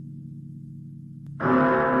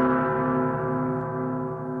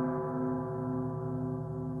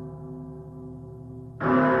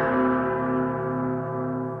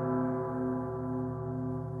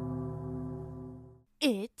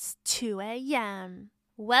a.m.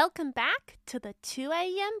 Welcome back to the 2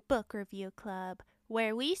 a.m. Book Review Club,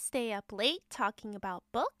 where we stay up late talking about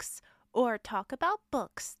books or talk about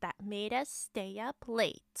books that made us stay up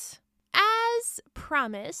late. As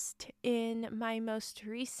promised in my most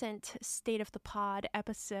recent State of the Pod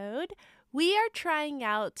episode, we are trying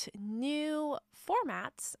out new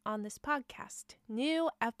formats on this podcast,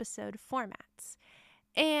 new episode formats.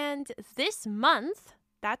 And this month,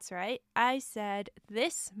 that's right, I said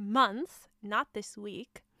this month, not this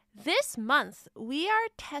week. This month, we are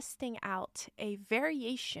testing out a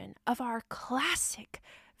variation of our classic,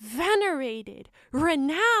 venerated,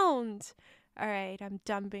 renowned, all right, I'm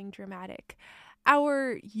done being dramatic,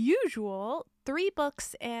 our usual 3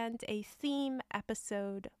 books and a theme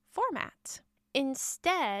episode format.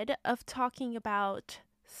 Instead of talking about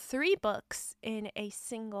 3 books in a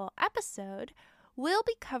single episode, we'll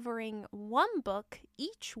be covering 1 book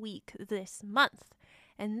each week this month.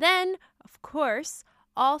 And then, of course,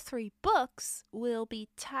 all 3 books will be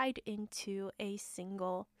tied into a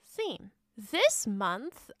single theme. This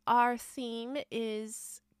month, our theme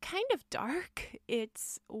is kind of dark.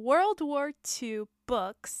 It's World War II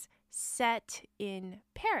books set in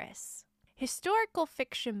Paris. Historical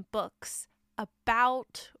fiction books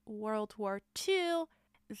about World War II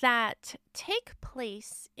that take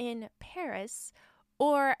place in Paris,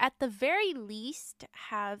 or at the very least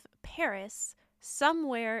have Paris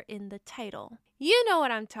somewhere in the title. You know what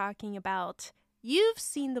I'm talking about. You've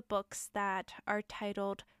seen the books that are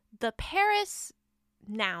titled The Paris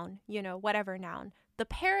Noun, whatever noun, The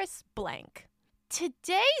Paris Blank.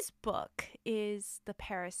 Today's book is The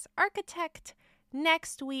Paris Architect.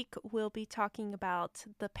 Next week, we'll be talking about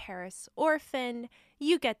The Paris Orphan.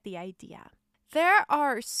 You get the idea. There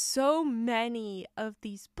are so many of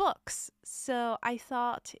these books, so I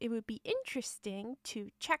thought it would be interesting to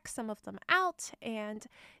check some of them out and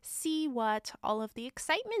see what all of the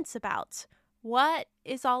excitement's about. What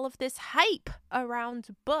is all of this hype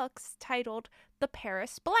around books titled The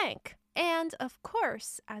Paris Blank? And of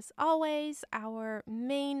course, as always, our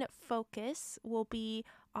main focus will be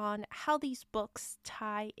on how these books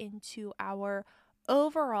tie into our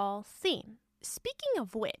overall theme. Speaking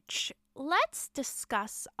of which, let's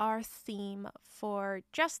discuss our theme for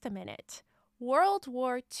just a minute. World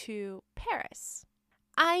War II Paris.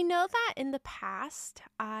 I know that in the past,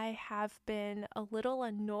 I have been a little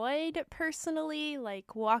annoyed personally,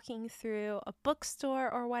 like walking through a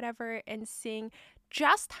bookstore or whatever and seeing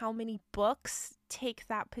just how many books take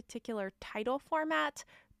that particular title format,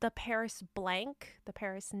 the Paris Blank, the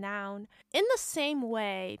Paris Noun, in the same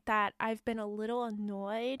way that I've been a little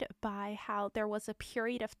annoyed by how there was a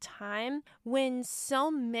period of time when so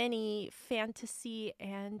many fantasy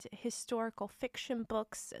and historical fiction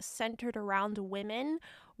books centered around women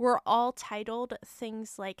were all titled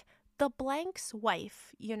things like The Blank's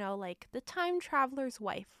Wife, like The Time Traveler's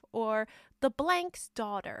Wife, or The Blank's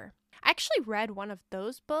Daughter. I actually read one of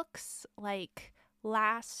those books,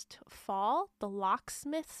 last fall, The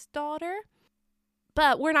Locksmith's Daughter,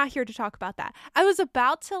 but we're not here to talk about that. I was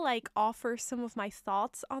about to offer some of my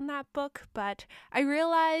thoughts on that book, but I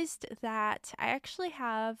realized that I actually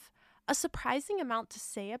have a surprising amount to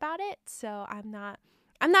say about it, so I'm not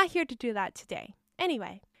here to do that today.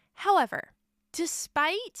 Anyway, however,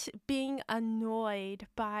 despite being annoyed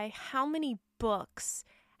by how many books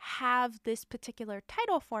have this particular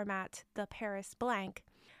title format, the Paris Blank,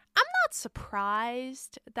 I'm not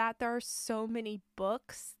surprised that there are so many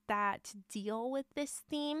books that deal with this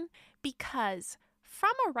theme because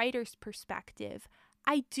from a writer's perspective,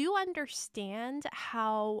 I do understand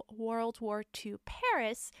how World War II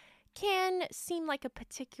Paris can seem like a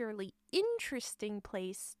particularly interesting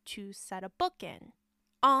place to set a book in.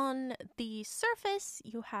 On the surface,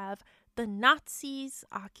 you have the Nazis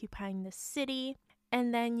occupying the city,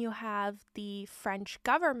 and then you have the French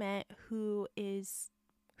government who?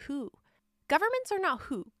 Governments are not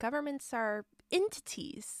who. Governments are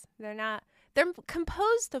entities. They're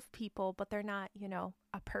composed of people, but they're not,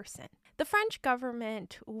 a person. The French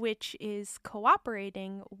government, which is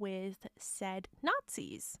cooperating with said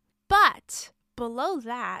Nazis. But below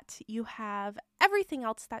that, you have everything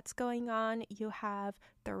else that's going on. You have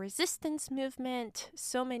the resistance movement,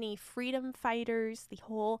 so many freedom fighters, the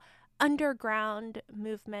whole underground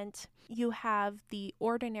movement. You have the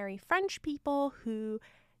ordinary French people who,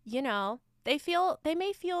 they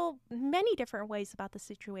may feel many different ways about the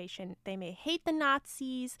situation. They may hate the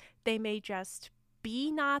Nazis. They may just be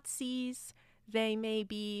Nazis. They may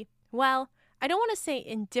be, I don't want to say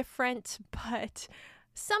indifferent, but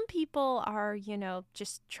some people are,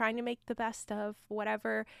 just trying to make the best of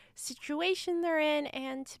whatever situation they're in.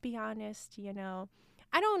 And to be honest,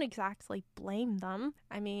 I don't exactly blame them.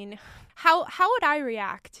 I mean, how would I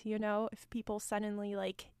react, if people suddenly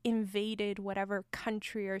invaded whatever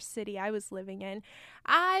country or city I was living in?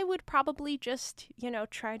 I would probably just,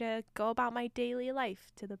 try to go about my daily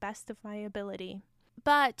life to the best of my ability.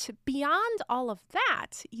 But beyond all of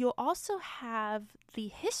that, you'll also have the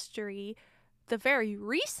history, the very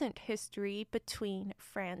recent history between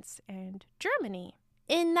France and Germany.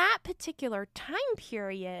 In that particular time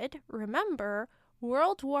period, remember,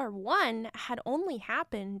 World War I had only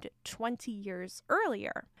happened 20 years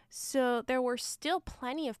earlier. So there were still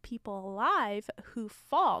plenty of people alive who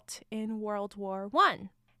fought in World War I.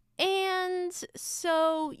 And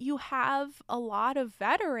so you have a lot of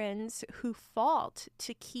veterans who fought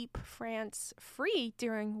to keep France free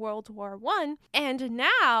during World War I. And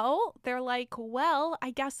now they're like, well,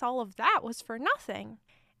 I guess all of that was for nothing.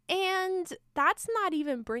 And that's not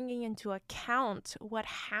even bringing into account what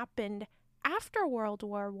happened after World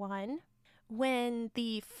War I, when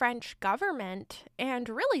the French government and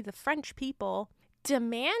really the French people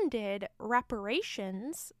demanded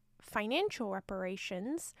reparations, financial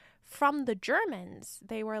reparations, from the Germans.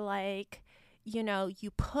 They were like,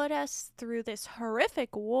 you put us through this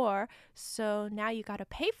horrific war, so now you got to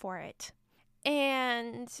pay for it.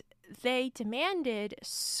 And they demanded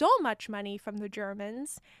so much money from the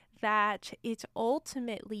Germans that it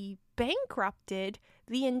ultimately bankrupted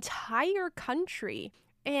the entire country.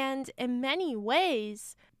 And in many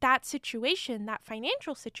ways, that situation, that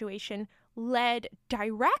financial situation, led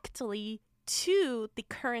directly to the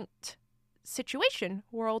current situation,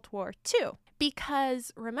 World War II.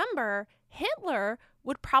 Because remember, Hitler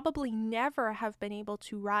would probably never have been able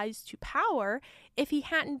to rise to power if he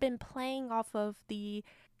hadn't been playing off of the,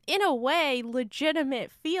 in a way,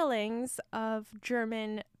 legitimate feelings of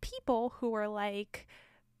German people who were like,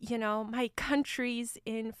 my country's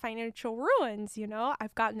in financial ruins,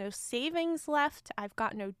 I've got no savings left, I've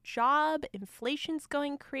got no job, inflation's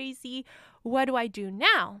going crazy, what do I do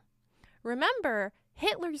now? Remember,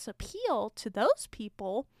 Hitler's appeal to those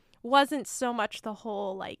people wasn't so much the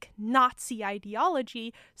whole Nazi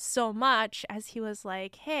ideology so much as he was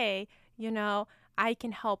like, hey, I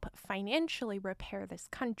can help financially repair this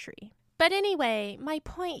country. But anyway, my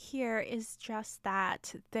point here is just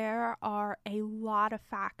that there are a lot of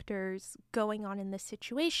factors going on in this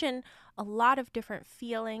situation, a lot of different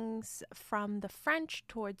feelings from the French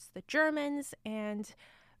towards the Germans and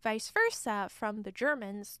vice versa from the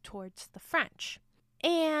Germans towards the French.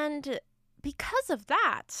 And because of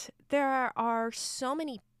that, there are so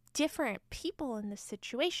many different people in this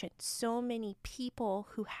situation, so many people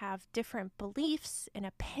who have different beliefs and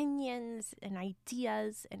opinions and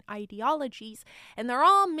ideas and ideologies, and they're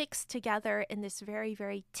all mixed together in this very,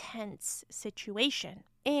 very tense situation.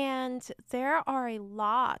 And there are a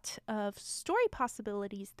lot of story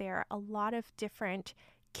possibilities there, a lot of different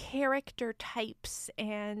character types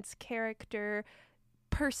and character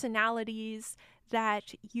personalities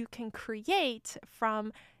that you can create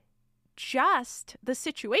from just the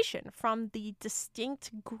situation, from the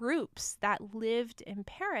distinct groups that lived in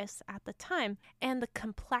Paris at the time and the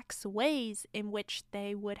complex ways in which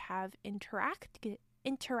they would have interacted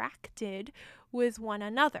with one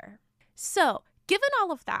another. So, given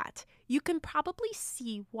all of that, you can probably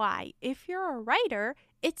see why, if you're a writer,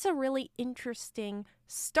 it's a really interesting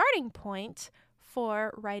starting point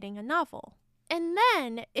for writing a novel. And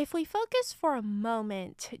then, if we focus for a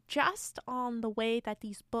moment just on the way that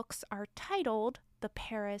these books are titled, The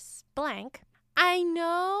Paris Blank, I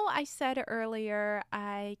know I said earlier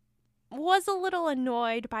I was a little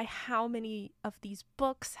annoyed by how many of these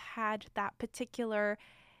books had that particular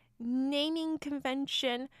naming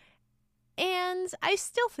convention, and I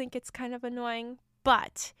still think it's kind of annoying,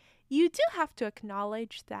 but you do have to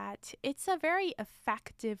acknowledge that it's a very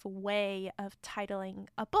effective way of titling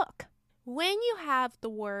a book. When you have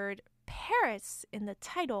the word Paris in the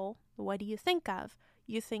title, what do you think of?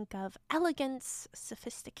 You think of elegance,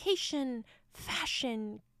 sophistication,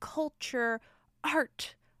 fashion, culture,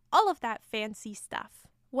 art, all of that fancy stuff.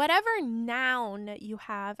 Whatever noun you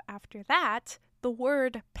have after that, the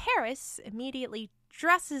word Paris immediately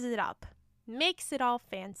dresses it up, makes it all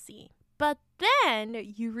fancy. But then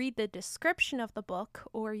you read the description of the book,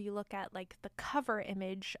 or you look at the cover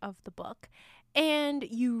image of the book, and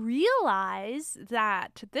you realize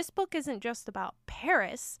that this book isn't just about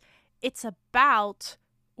Paris, it's about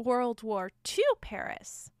World War II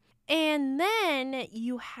Paris. And then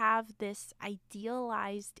you have this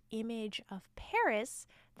idealized image of Paris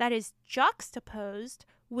that is juxtaposed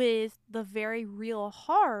with the very real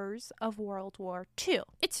horrors of World War II.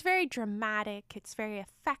 It's very dramatic, it's very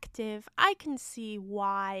effective. I can see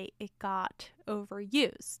why it got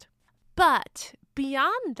overused. But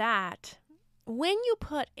beyond that, when you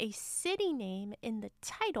put a city name in the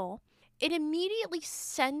title, it immediately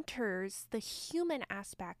centers the human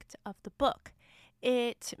aspect of the book.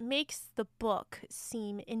 It makes the book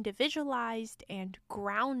seem individualized and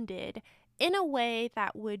grounded in a way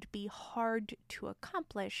that would be hard to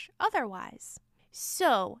accomplish otherwise.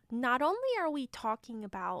 So, not only are we talking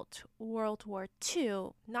about World War II,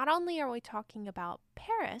 not only are we talking about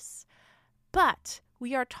Paris, but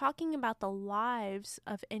we are talking about the lives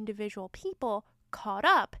of individual people caught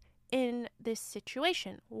up in this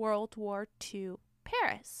situation, World War II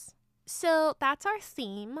Paris. So that's our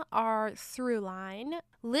theme, our through line,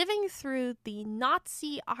 living through the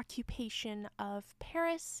Nazi occupation of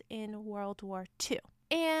Paris in World War II.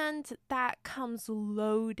 And that comes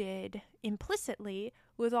loaded implicitly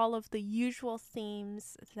with all of the usual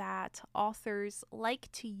themes that authors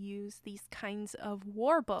like to use these kinds of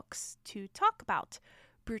war books to talk about: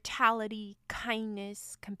 brutality,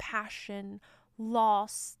 kindness, compassion,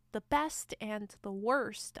 loss, the best and the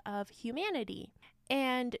worst of humanity.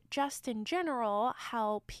 And just in general,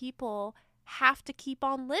 how people have to keep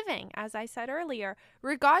on living, as I said earlier,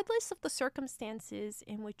 regardless of the circumstances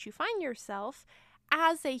in which you find yourself.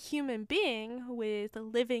 As a human being with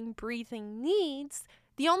living, breathing needs,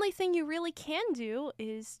 the only thing you really can do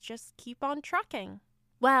is just keep on trucking.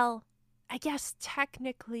 Well, I guess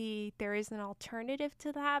technically there is an alternative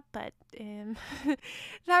to that, but that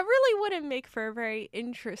really wouldn't make for a very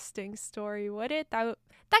interesting story, would it? That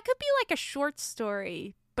could be like a short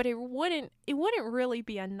story, but it wouldn't really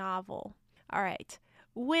be a novel. All right.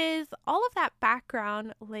 With all of that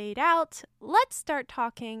background laid out, let's start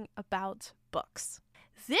talking about books.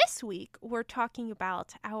 This week, we're talking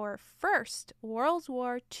about our first World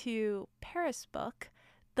War II Paris book,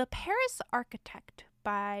 The Paris Architect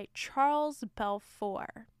by Charles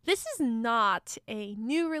Belfour. This is not a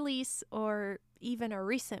new release or even a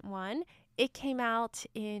recent one. It came out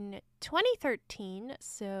in 2013,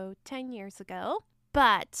 so 10 years ago,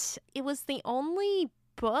 but it was the only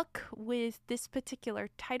book with this particular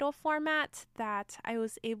title format that I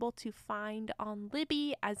was able to find on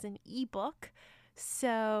Libby as an ebook.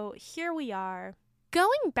 So here we are.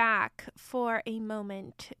 Going back for a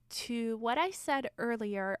moment to what I said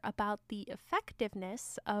earlier about the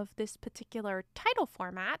effectiveness of this particular title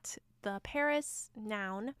format, the Paris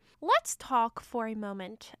noun, let's talk for a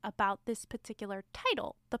moment about this particular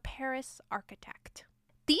title, the Paris Architect.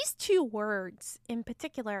 These two words, in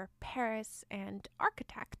particular, Paris and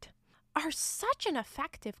architect, are such an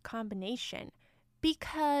effective combination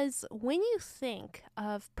because when you think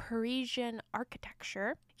of Parisian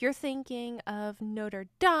architecture, you're thinking of Notre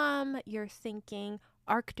Dame, you're thinking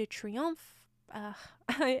Arc de Triomphe,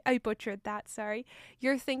 I butchered that, sorry.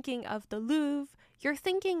 You're thinking of the Louvre, you're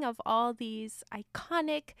thinking of all these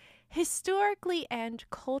iconic, historically and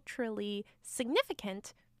culturally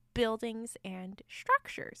significant buildings and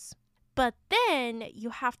structures. But then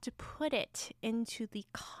you have to put it into the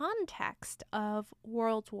context of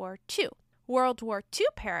World War II. World War II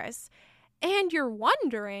Paris, and you're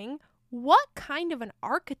wondering what kind of an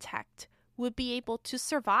architect would be able to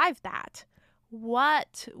survive that.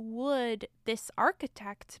 What would this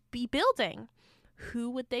architect be building? Who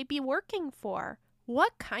would they be working for?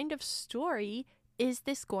 What kind of story is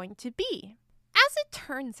this going to be? As it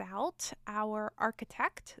turns out, our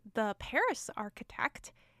architect, the Paris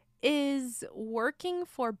architect, is working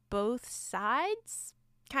for both sides,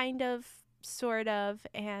 kind of, sort of,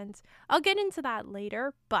 and I'll get into that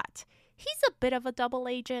later, but he's a bit of a double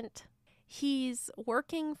agent. He's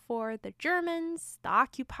working for the Germans, the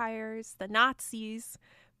occupiers, the Nazis,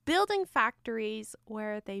 building factories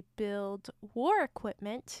where they build war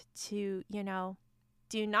equipment to,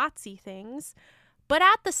 do Nazi things. But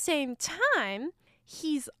at the same time,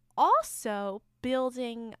 he's also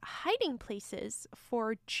building hiding places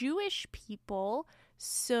for Jewish people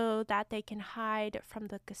so that they can hide from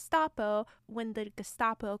the Gestapo when the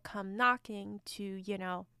Gestapo come knocking to,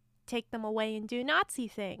 take them away and do Nazi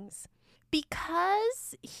things.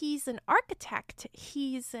 Because he's an architect,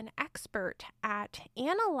 he's an expert at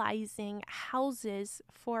analyzing houses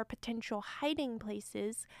for potential hiding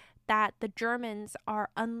places that the Germans are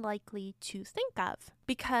unlikely to think of.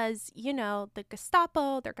 Because, the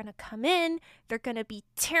Gestapo, they're going to come in, they're going to be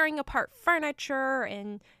tearing apart furniture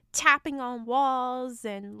and tapping on walls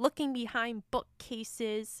and looking behind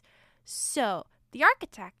bookcases. So, the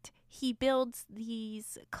architect, he builds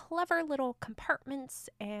these clever little compartments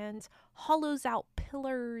and hollows out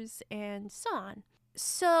pillars and so on.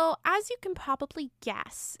 So, as you can probably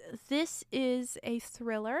guess, this is a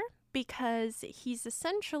thriller because he's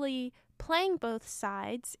essentially playing both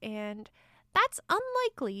sides, and that's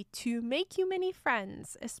unlikely to make you many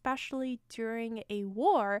friends, especially during a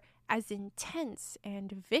war as intense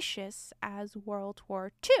and vicious as World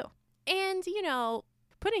War II. And,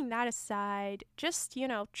 putting that aside, just,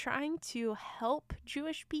 trying to help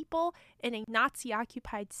Jewish people in a Nazi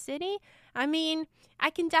occupied city, I mean,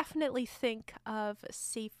 I can definitely think of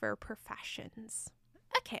safer professions.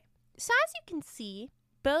 Okay, so as you can see,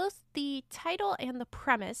 both the title and the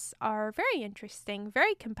premise are very interesting,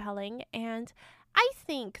 very compelling, and I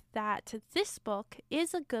think that this book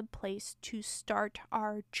is a good place to start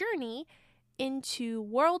our journey into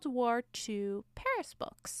World War II Paris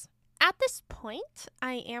books. At this point,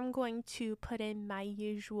 I am going to put in my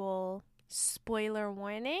usual spoiler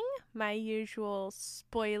warning, my usual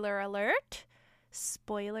spoiler alert.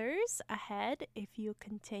 Spoilers ahead if you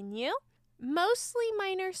continue. Mostly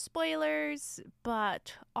minor spoilers,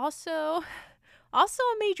 but also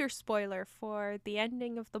a major spoiler for the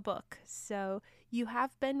ending of the book, so you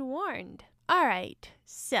have been warned. All right,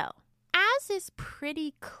 so as is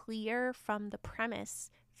pretty clear from the premise,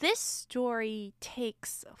 this story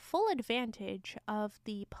takes full advantage of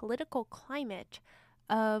the political climate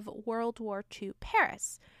of World War II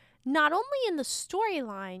Paris, not only in the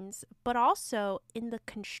storylines, but also in the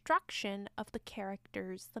construction of the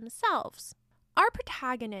characters themselves. Our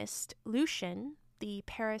protagonist, Lucien, the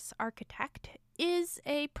Paris architect, is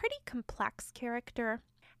a pretty complex character.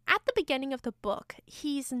 At the beginning of the book,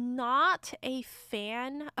 he's not a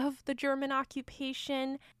fan of the German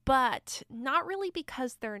occupation, but not really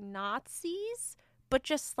because they're Nazis, but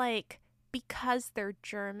just because they're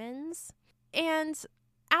Germans. And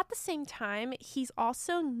at the same time, he's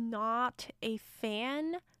also not a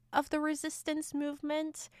fan of the resistance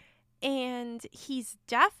movement, and he's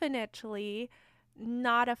definitely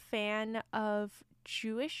not a fan of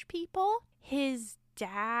Jewish people. His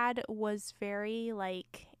dad was very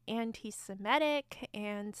anti-Semitic,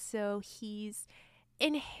 and so he's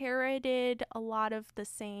inherited a lot of the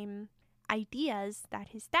same ideas that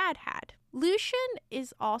his dad had. Lucien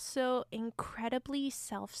is also incredibly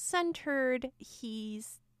self-centered.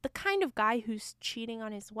 He's the kind of guy who's cheating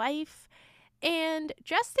on his wife, and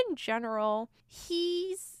just in general,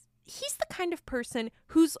 he's the kind of person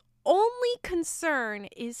whose only concern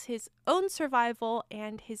is his own survival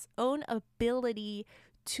and his own ability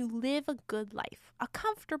to live a good life, a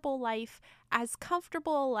comfortable a life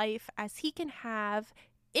as he can have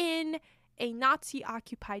in a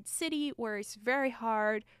Nazi-occupied city where it's very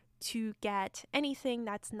hard to get anything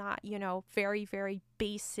that's not, very, very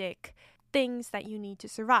basic things that you need to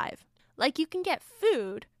survive. Like, you can get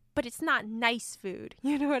food, but it's not nice food.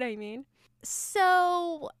 You know what I mean?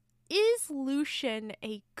 So, is Lucien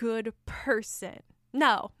a good person?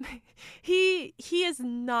 No, he is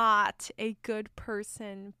not a good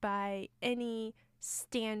person by any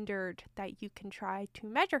standard that you can try to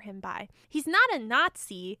measure him by. He's not a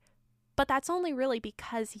Nazi, but that's only really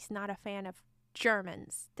because he's not a fan of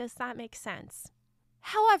Germans. Does that make sense?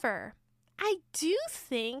 However, I do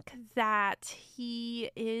think that he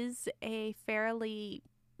is a fairly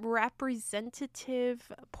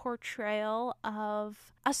representative portrayal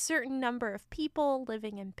of a certain number of people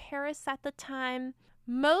living in Paris at the time.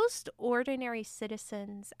 Most ordinary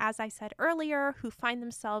citizens, as I said earlier, who find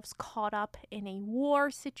themselves caught up in a war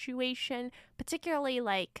situation, particularly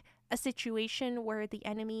a situation where the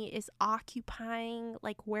enemy is occupying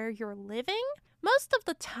where you're living, most of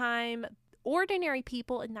the time ordinary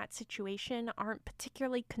people in that situation aren't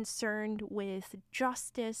particularly concerned with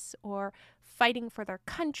justice or fighting for their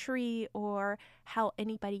country or how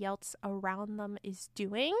anybody else around them is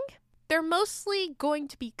doing. They're mostly going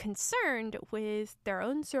to be concerned with their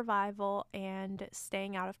own survival and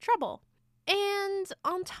staying out of trouble. And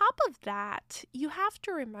on top of that, you have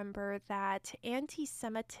to remember that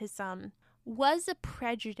anti-Semitism was a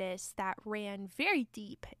prejudice that ran very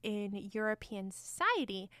deep in European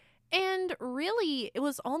society. And really, it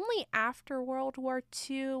was only after World War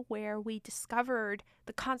II where we discovered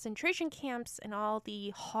the concentration camps and all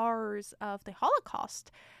the horrors of the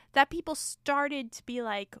Holocaust that people started to be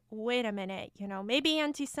like, wait a minute, maybe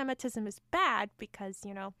anti-Semitism is bad because,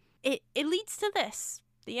 it leads to this.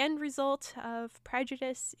 The end result of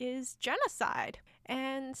prejudice is genocide.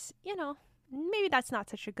 And, maybe that's not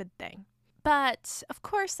such a good thing. But, of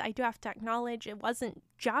course, I do have to acknowledge it wasn't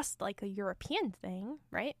just a European thing,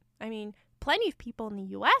 right? I mean, plenty of people in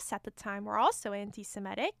the US at the time were also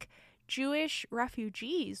anti-Semitic. Jewish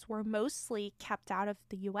refugees were mostly kept out of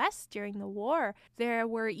the US during the war. There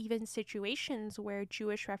were even situations where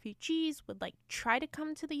Jewish refugees would try to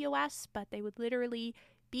come to the US, but they would literally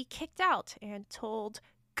be kicked out and told,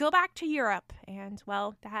 go back to Europe. And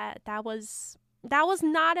well, that was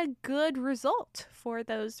not a good result for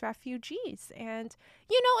those refugees. And,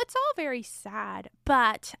 it's all very sad.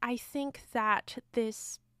 But I think that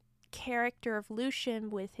this character of Lucian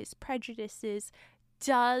with his prejudices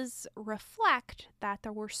does reflect that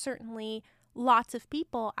there were certainly lots of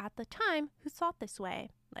people at the time who thought this way.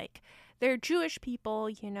 They're Jewish people,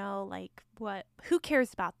 who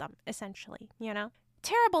cares about them, essentially,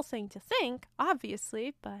 Terrible thing to think,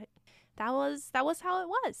 obviously, but that was how it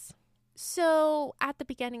was. So, at the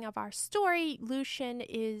beginning of our story, Lucian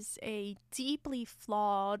is a deeply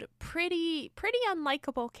flawed, pretty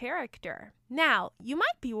unlikable character. Now, you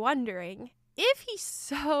might be wondering, if he's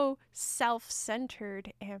so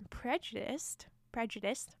self-centered and prejudiced,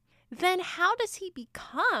 then how does he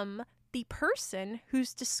become the person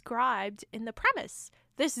who's described in the premise?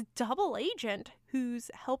 This double agent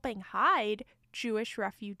who's helping hide Jewish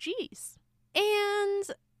refugees. And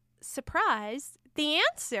surprise, the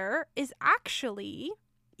answer is actually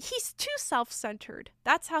he's too self-centered.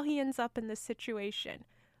 That's how he ends up in this situation.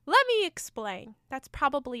 Let me explain. That's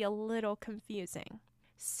probably a little confusing.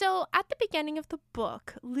 So at the beginning of the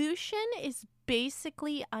book, Lucian is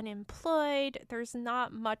basically unemployed. There's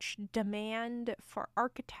not much demand for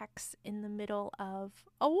architects in the middle of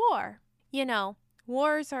a war.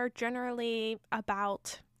 Wars are generally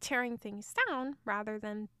about tearing things down rather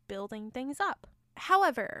than building things up.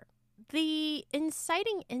 However, the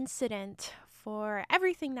inciting incident for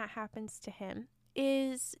everything that happens to him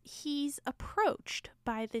is he's approached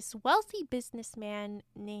by this wealthy businessman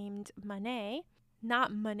named Monet.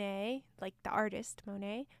 Not Monet, like the artist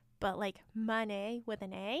Monet, but Monet with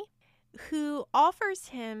an A, who offers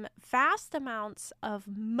him vast amounts of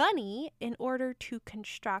money in order to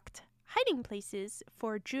construct hiding places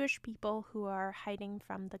for Jewish people who are hiding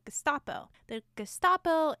from the Gestapo. The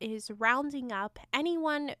Gestapo is rounding up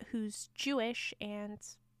anyone who's Jewish and,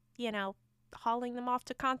 hauling them off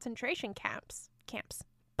to concentration camps.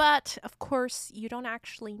 But, of course, you don't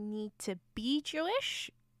actually need to be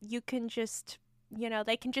Jewish. You can just,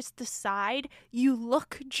 they can just decide you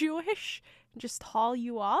look Jewish and just haul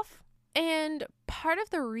you off. And part of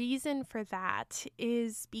the reason for that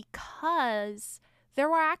is because there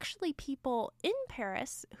were actually people in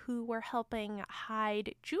Paris who were helping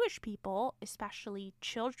hide Jewish people, especially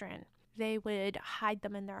children. They would hide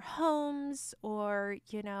them in their homes or,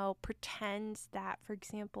 pretend that, for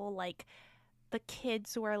example, the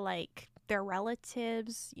kids were their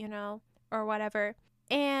relatives, or whatever.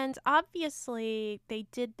 And obviously, they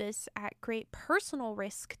did this at great personal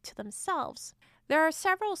risk to themselves. There are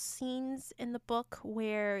several scenes in the book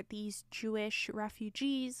where these Jewish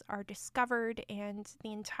refugees are discovered and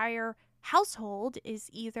the entire household is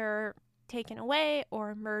either taken away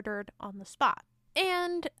or murdered on the spot.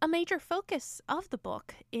 And a major focus of the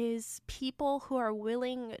book is people who are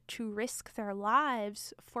willing to risk their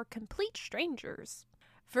lives for complete strangers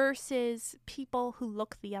versus people who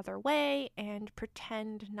look the other way and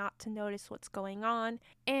pretend not to notice what's going on,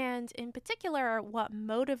 and in particular, what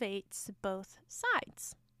motivates both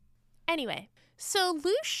sides. Anyway, so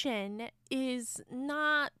Lucian is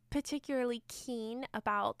not particularly keen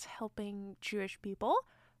about helping Jewish people,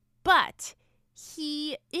 but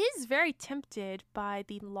he is very tempted by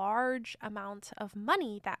the large amount of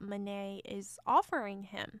money that Monet is offering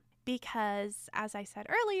him. Because, as I said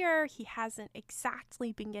earlier, he hasn't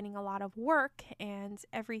exactly been getting a lot of work, and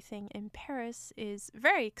everything in Paris is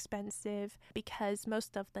very expensive because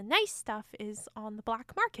most of the nice stuff is on the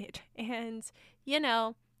black market. And,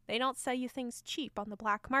 they don't sell you things cheap on the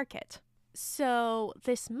black market. So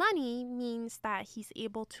this money means that he's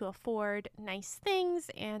able to afford nice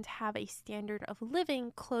things and have a standard of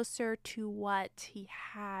living closer to what he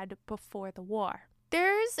had before the war.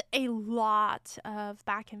 There's a lot of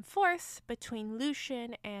back and forth between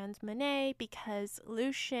Lucian and Monet because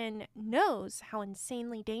Lucian knows how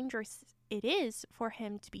insanely dangerous it is for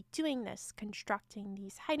him to be doing this, constructing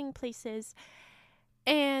these hiding places.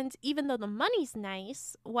 And even though the money's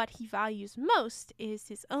nice, what he values most is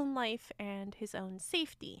his own life and his own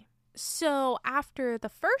safety. So after the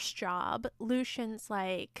first job, Lucian's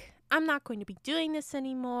like, I'm not going to be doing this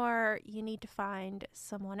anymore. You need to find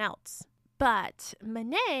someone else. But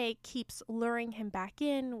Monet keeps luring him back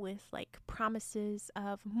in with promises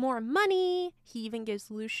of more money. He even gives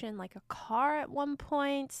Lucian a car at one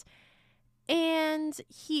point. And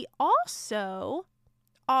he also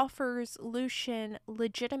offers Lucian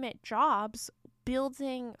legitimate jobs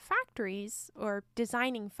building factories or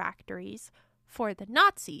designing factories for the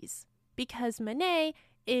Nazis, because Monet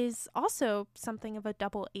is also something of a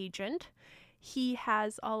double agent. He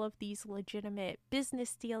has all of these legitimate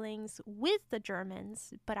business dealings with the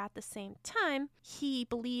Germans, but at the same time, he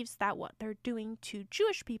believes that what they're doing to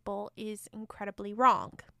Jewish people is incredibly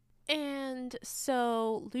wrong. And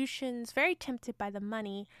so Lucian's very tempted by the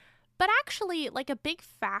money, but actually, like, a big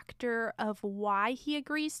factor of why he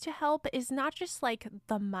agrees to help is not just, like,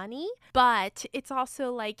 the money, but it's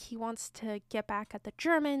also, like, he wants to get back at the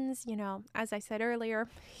Germans. You know, as I said earlier,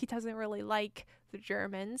 he doesn't really like the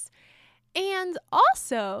Germans. And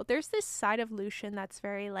also, there's this side of Lucian that's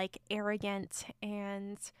very, like, arrogant,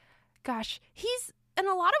 and gosh, he's, in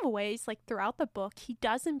a lot of ways, like, throughout the book, he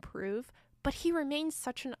does improve, but he remains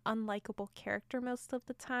such an unlikable character most of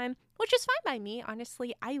the time, which is fine by me.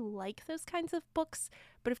 Honestly, I like those kinds of books,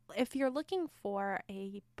 but if you're looking for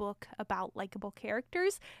a book about likable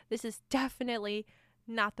characters, this is definitely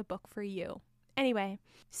not the book for you. Anyway,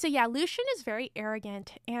 so yeah, Lucian is very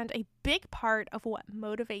arrogant, and a big part of what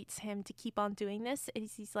motivates him to keep on doing this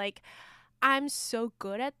is he's like, I'm so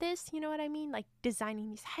good at this, you know what I mean? Like designing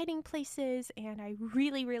these hiding places, and I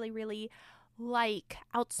really, really, really like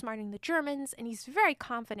outsmarting the Germans, and he's very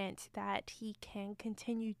confident that he can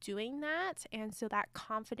continue doing that. And so that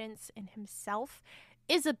confidence in himself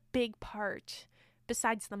is a big part,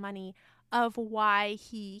 besides the money, of why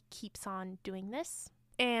he keeps on doing this.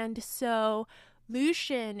 And so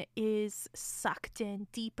Lucian is sucked in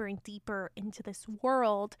deeper and deeper into this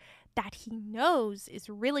world that he knows is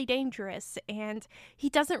really dangerous, and he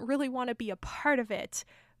doesn't really want to be a part of it.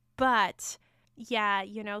 But yeah,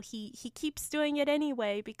 you know, he keeps doing it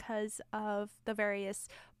anyway because of the various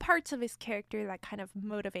parts of his character that kind of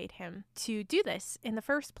motivate him to do this in the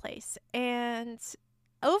first place. And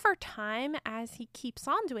over time, as he keeps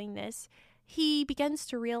on doing this, he begins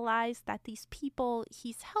to realize that these people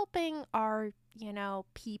he's helping are, you know,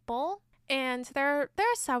 people. And there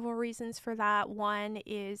are several reasons for that. One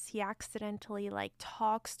is he accidentally, like,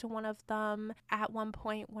 talks to one of them at one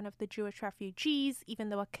point, one of the Jewish refugees, even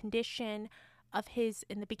though a condition of his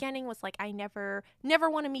in the beginning was like, I never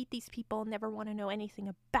want to meet these people, never want to know anything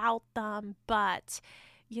about them. But,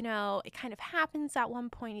 you know, it kind of happens at one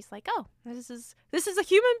point. He's like, oh, this is a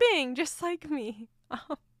human being just like me.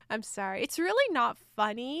 I'm sorry. It's really not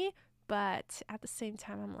funny, but at the same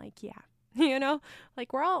time, I'm like, yeah, you know,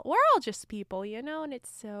 like we're all just people, you know, and it's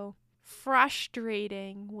so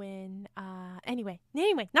frustrating when, anyway,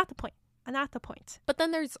 not the point. But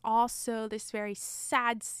then there's also this very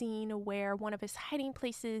sad scene where one of his hiding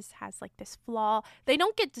places has like this flaw. They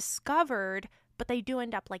don't get discovered, but they do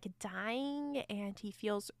end up like dying, and he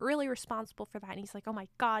feels really responsible for that. And he's like, oh my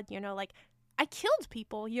God, you know, like I killed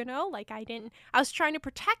people, you know, like I was trying to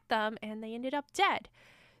protect them and they ended up dead.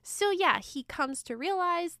 So yeah, he comes to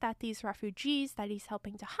realize that these refugees that he's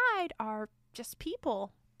helping to hide are just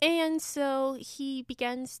people. And so he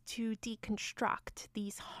begins to deconstruct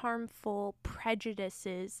these harmful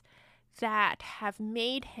prejudices that have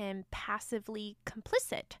made him passively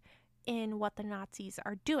complicit in what the Nazis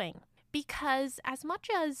are doing. Because as much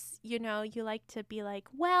as, you know, you like to be like,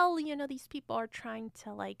 well, you know, these people are trying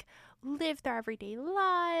to like live their everyday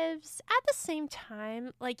lives, at the same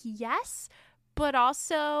time, like, yes, but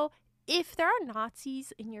also if there are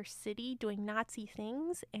Nazis in your city doing Nazi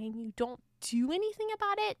things and you don't do anything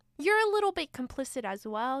about it, you're a little bit complicit as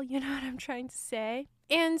well. You know what I'm trying to say?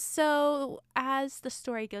 And so as the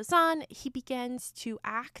story goes on, he begins to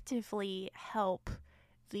actively help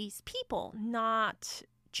these people, not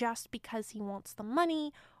just because he wants the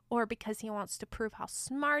money or because he wants to prove how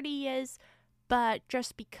smart he is, but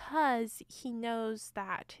just because he knows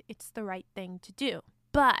that it's the right thing to do.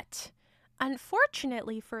 But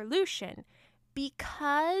unfortunately for Lucian,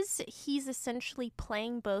 because he's essentially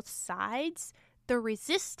playing both sides, the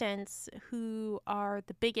resistance, who are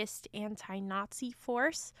the biggest anti-Nazi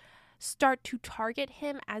force, start to target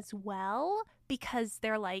him as well, because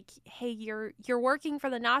they're like, hey, you're working for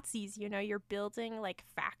the Nazis, you know, you're building like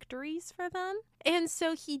factories for them. And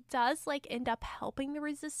so he does like end up helping the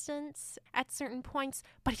resistance at certain points,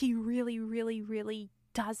 but he really, really, really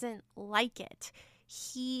doesn't like it.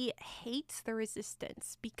 He hates the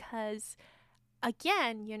resistance because,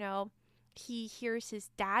 again, you know, he hears his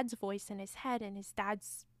dad's voice in his head, and his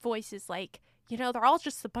dad's voice is like, you know, they're all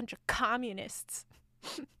just a bunch of communists.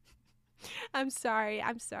 I'm sorry.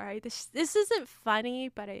 This isn't funny,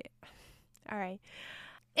 but all right.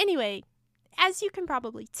 Anyway, as you can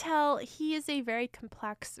probably tell, he is a very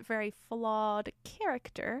complex, very flawed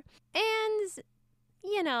character. And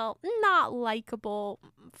not likable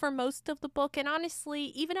for most of the book. And honestly,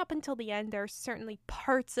 even up until the end, there are certainly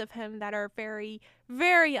parts of him that are very,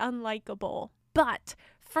 very unlikable. But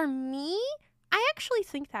for me, I actually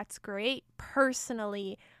think that's great.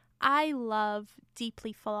 Personally, I love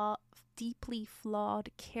deeply flawed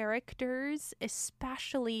characters,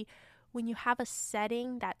 especially when you have a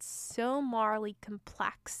setting that's so morally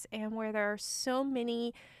complex and where there are so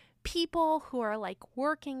many people who are like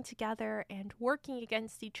working together and working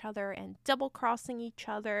against each other and double crossing each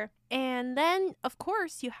other. And then, of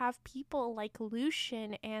course, you have people like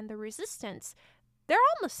Lucian and the Resistance. They're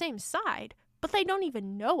on the same side, but they don't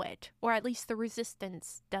even know it, or at least the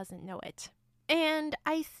Resistance doesn't know it. And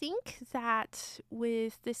I think that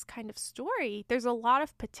with this kind of story, there's a lot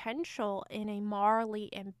of potential in a morally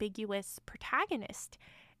ambiguous protagonist.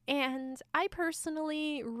 And I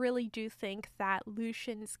personally really do think that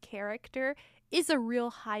Lucian's character is a real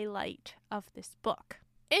highlight of this book.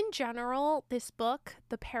 In general, this book,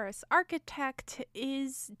 The Paris Architect,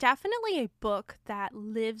 is definitely a book that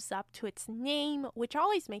lives up to its name, which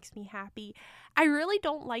always makes me happy. I really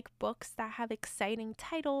don't like books that have exciting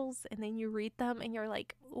titles and then you read them and you're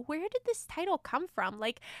like, where did this title come from?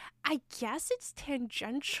 Like, I guess it's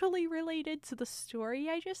tangentially related to the story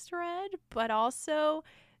I just read, but also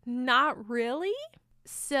not really.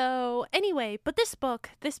 So anyway, but this book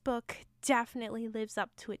definitely lives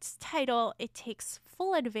up to its title. It takes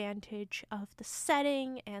full advantage of the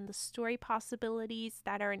setting and the story possibilities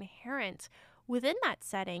that are inherent within that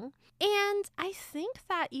setting. And I think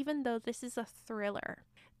that even though this is a thriller,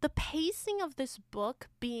 the pacing of this book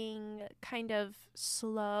being kind of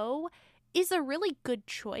slow is a really good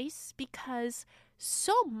choice because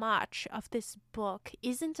so much of this book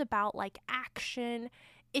isn't about like action.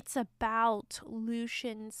 It's about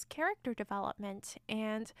Lucian's character development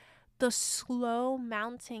and the slow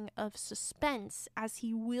mounting of suspense as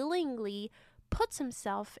he willingly puts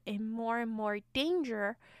himself in more and more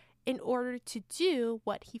danger in order to do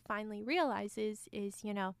what he finally realizes is,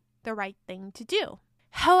 the right thing to do.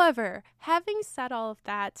 However, having said all of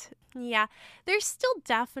that, there's still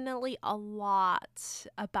definitely a lot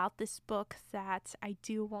about this book that I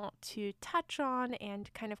do want to touch on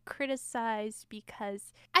and kind of criticize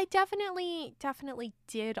because I definitely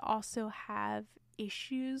did also have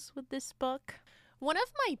issues with this book. One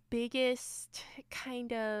of my biggest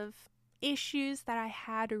kind of issues that I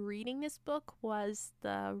had reading this book was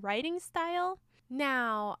the writing style.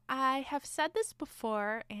 Now, I have said this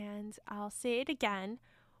before and I'll say it again.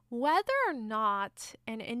 Whether or not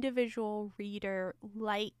an individual reader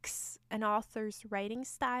likes an author's writing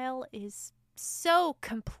style is so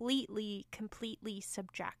completely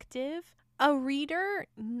subjective. A reader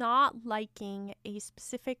not liking a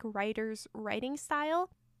specific writer's writing style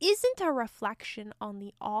isn't a reflection on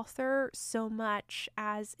the author so much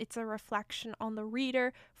as it's a reflection on the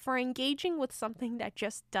reader for engaging with something that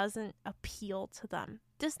just doesn't appeal to them.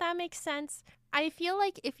 Does that make sense? I feel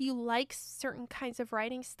like if you like certain kinds of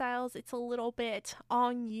writing styles, it's a little bit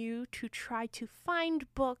on you to try to find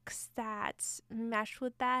books that mesh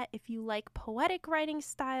with that. If you like poetic writing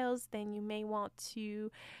styles, then you may want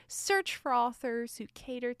to search for authors who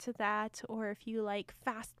cater to that. Or if you like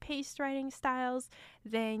fast-paced writing styles,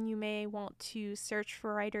 then you may want to search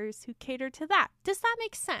for writers who cater to that. Does that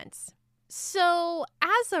make sense? So,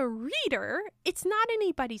 as a reader, it's not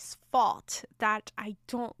anybody's fault that I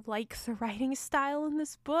don't like the writing style in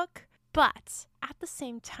this book, but at the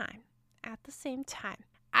same time,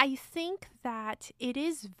 I think that it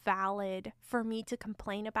is valid for me to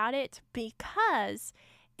complain about it because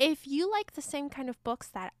if you like the same kind of books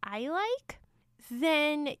that I like,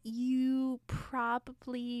 then you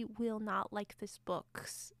probably will not like this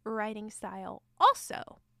book's writing style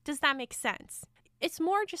also. Does that make sense? It's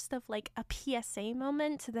more just of like a PSA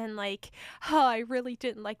moment than like, oh, I really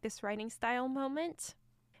didn't like this writing style moment.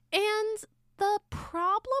 And the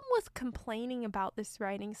problem with complaining about this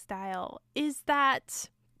writing style is that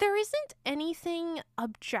there isn't anything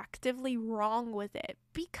objectively wrong with it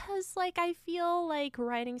because like I feel like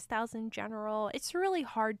writing styles in general, it's really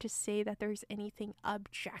hard to say that there's anything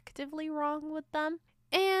objectively wrong with them.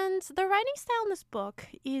 And the writing style in this book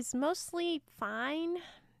is mostly fine.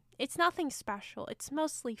 It's nothing special. It's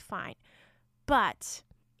mostly fine. But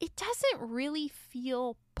it doesn't really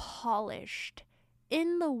feel polished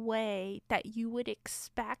in the way that you would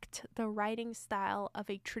expect the writing style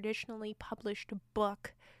of a traditionally published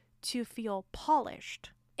book to feel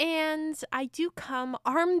polished. And I do come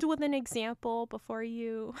armed with an example before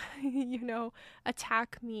you,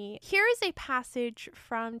 attack me. Here is a passage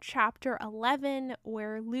from chapter 11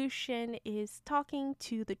 where Lucian is talking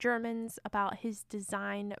to the Germans about his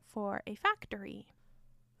design for a factory.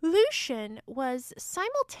 Lucian was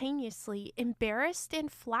simultaneously embarrassed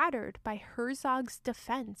and flattered by Herzog's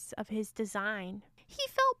defense of his design. He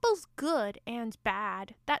felt both good and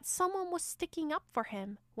bad that someone was sticking up for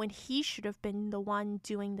him when he should have been the one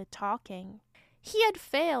doing the talking. He had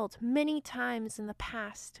failed many times in the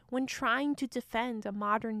past when trying to defend a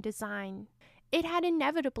modern design. It had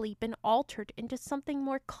inevitably been altered into something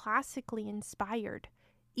more classically inspired.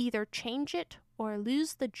 Either change it or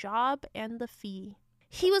lose the job and the fee.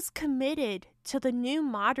 He was committed to the new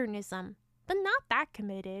modernism, but not that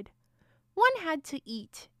committed. One had to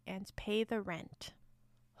eat and pay the rent.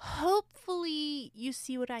 Hopefully you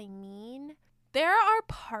see what I mean. There are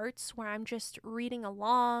parts where I'm just reading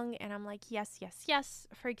along and I'm like, yes, yes, yes.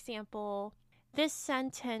 For example, this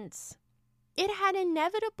sentence, it had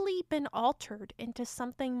inevitably been altered into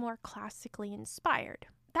something more classically inspired.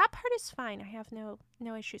 That part is fine. I have no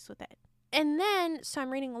issues with it. And then, so I'm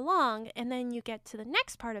reading along, and then you get to the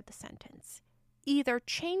next part of the sentence. Either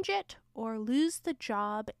change it or lose the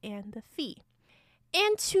job and the fee.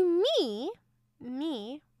 And to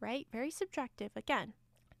me, right, very subjective again,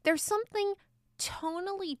 there's something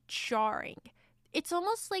tonally jarring. It's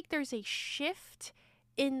almost like there's a shift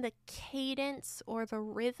in the cadence or the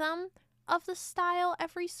rhythm of the style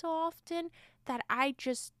every so often that I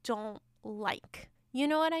just don't like. You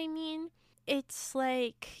know what I mean? It's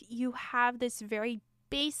like you have this very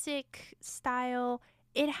basic style.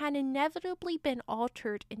 It had inevitably been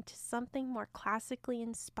altered into something more classically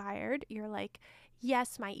inspired. You're like,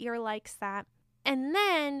 yes, my ear likes that. And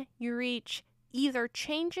then you reach either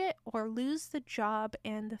change it or lose the job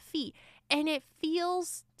and the fee. And it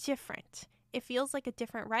feels different. It feels like a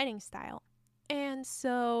different writing style. And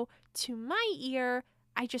so to my ear,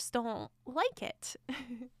 I just don't like it.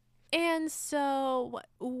 And so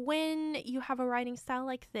when you have a writing style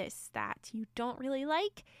like this that you don't really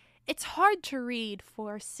like, it's hard to read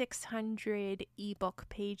for 600 ebook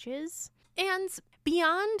pages. And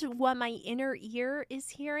beyond what my inner ear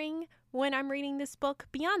is hearing when I'm reading this book,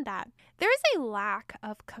 beyond that, there is a lack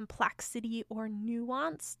of complexity or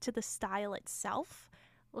nuance to the style itself.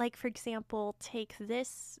 Like, for example, take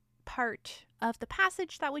this part of the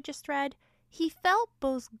passage that we just read. He felt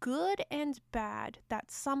both good and bad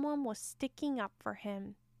that someone was sticking up for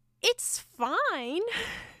him. It's fine,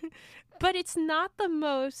 but it's not the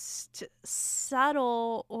most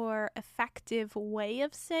subtle or effective way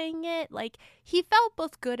of saying it. Like, he felt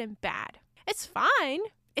both good and bad. It's fine,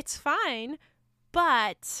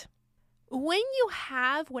 but when you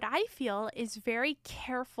have what I feel is very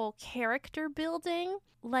careful character building,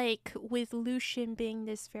 like with Lucian being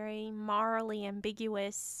this very morally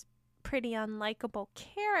ambiguous, pretty unlikable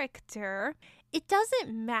character, it doesn't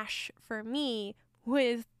mesh for me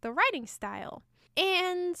with the writing style.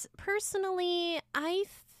 And personally, I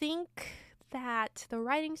think that the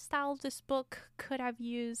writing style of this book could have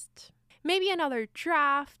used maybe another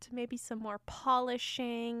draft, maybe some more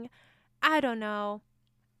polishing. I don't know.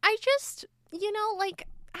 I just, like,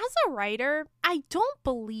 as a writer, I don't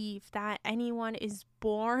believe that anyone is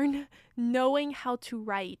born knowing how to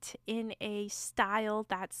write in a style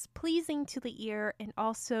that's pleasing to the ear and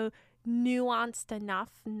also nuanced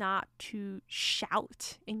enough not to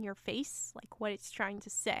shout in your face like what it's trying to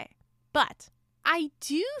say. But I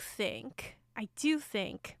do think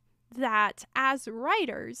that as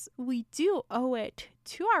writers, we do owe it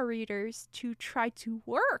to our readers to try to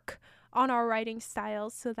work on our writing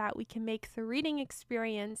styles so that we can make the reading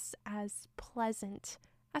experience as pleasant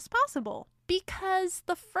as possible. Because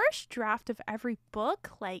the first draft of every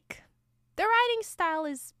book, like, the writing style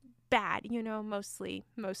is bad, mostly.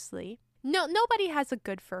 No, nobody has a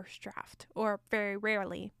good first draft, or very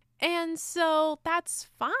rarely. And so that's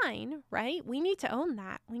fine, right? We need to own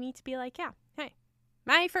that. We need to be like, yeah, hey,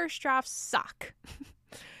 my first drafts suck.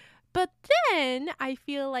 But then I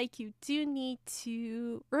feel like you do need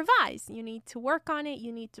to revise. You need to work on it.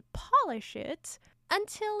 You need to polish it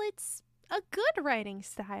until it's a good writing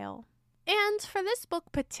style. And for this book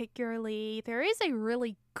particularly, there is a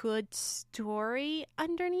really good story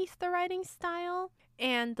underneath the writing style.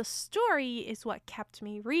 And the story is what kept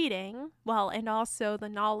me reading. Well, and also the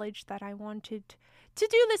knowledge that I wanted to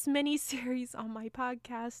do this mini-series on my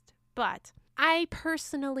podcast. But I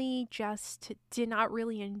personally just did not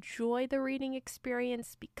really enjoy the reading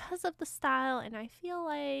experience because of the style, and I feel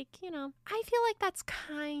like, that's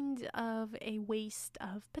kind of a waste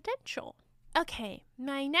of potential. Okay,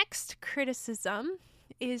 my next criticism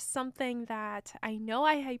is something that I know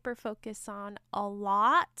I hyper-focus on a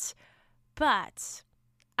lot, but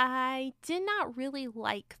I did not really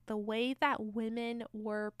like the way that women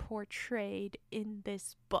were portrayed in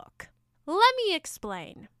this book. Let me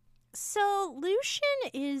explain. So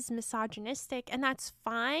Lucian is misogynistic, and that's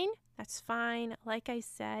fine. That's fine. Like I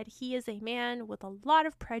said, he is a man with a lot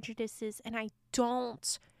of prejudices, and I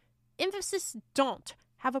don't, emphasis don't,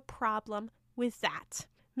 have a problem with that.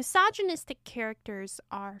 Misogynistic characters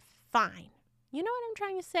are fine. You know what I'm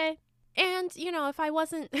trying to say? And, if I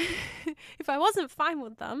wasn't if I wasn't fine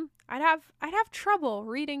with them, I'd have trouble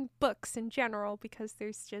reading books in general because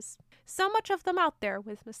there's just so much of them out there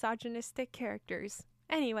with misogynistic characters.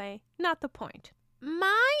 Anyway, not the point.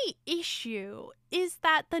 My issue is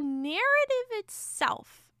that the narrative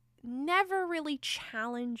itself never really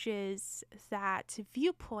challenges that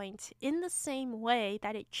viewpoint in the same way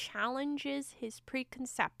that it challenges his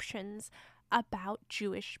preconceptions about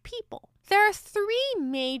Jewish people. There are 3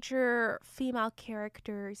 major female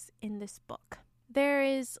characters in this book. There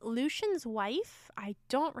is Lucian's wife. I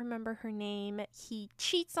don't remember her name. He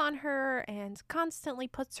cheats on her and constantly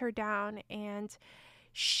puts her down, and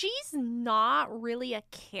she's not really a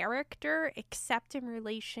character except in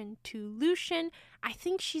relation to Lucian. I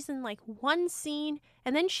think she's in like one scene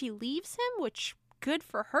and then she leaves him, which good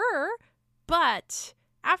for her. But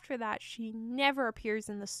after that, she never appears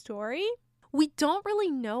in the story. We don't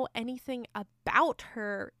really know anything about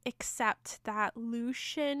her except that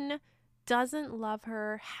Lucian doesn't love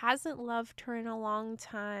her, hasn't loved her in a long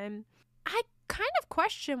time. I kind of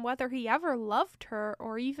question whether he ever loved her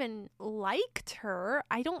or even liked her.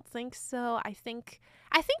 I don't think so. I think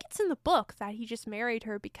it's in the book that he just married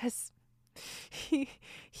her because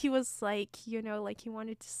he was like, like he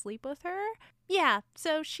wanted to sleep with her. Yeah,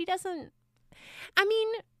 so she doesn't, I mean,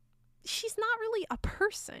 she's not really a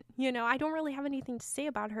person, I don't really have anything to say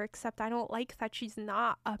about her except I don't like that she's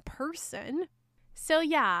not a person. So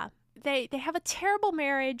yeah, they have a terrible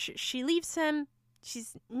marriage. She leaves him.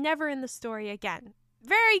 She's never in the story again.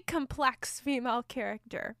 Very complex female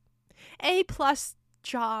character. A+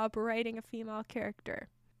 job writing a female character.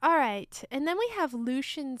 All right, and then we have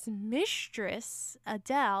Lucian's mistress,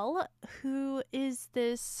 Adele, who is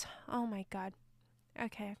this, oh my god.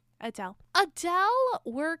 Okay, Adele. Adele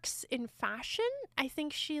works in fashion. I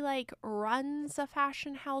think she runs a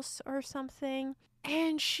fashion house or something.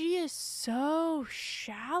 And she is so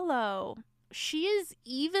shallow. She is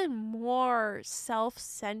even more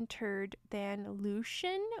self-centered than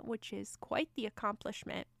Lucian, which is quite the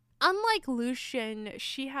accomplishment. Unlike Lucian,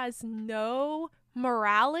 she has no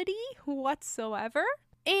morality whatsoever.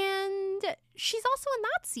 And she's also a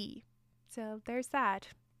Nazi. So there's that.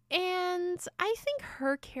 And I think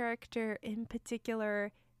her character in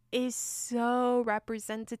particular is so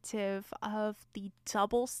representative of the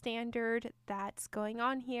double standard that's going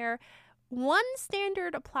on here. One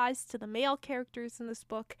standard applies to the male characters in this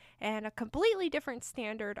book, and a completely different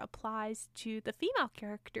standard applies to the female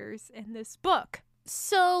characters in this book.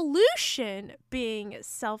 So Lucian, being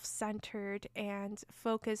self-centered and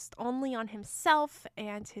focused only on himself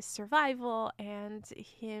and his survival and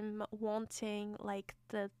him wanting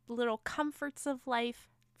the little comforts of life,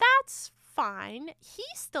 that's fine. He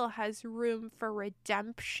still has room for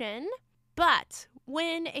redemption. But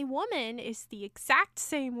when a woman is the exact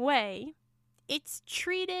same way, it's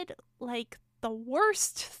treated like the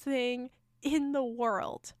worst thing in the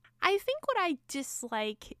world. I think what I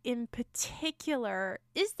dislike in particular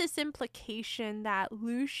is this implication that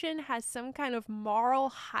Lucian has some kind of moral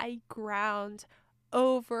high ground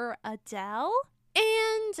over Adele.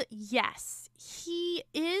 And yes, he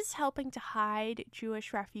is helping to hide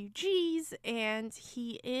Jewish refugees, and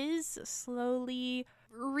he is slowly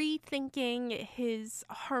rethinking his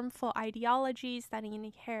harmful ideologies that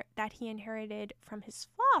he inherited from his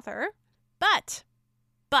father. But,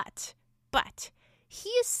 he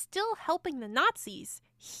is still helping the Nazis.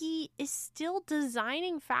 He is still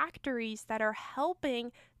designing factories that are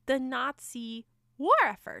helping the Nazi war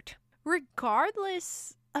effort,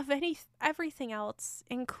 regardless of everything else,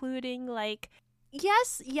 including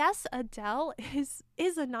yes, Adele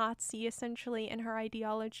is a Nazi essentially in her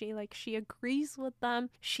ideology. She agrees with them,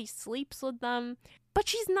 she sleeps with them, but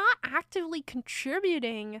she's not actively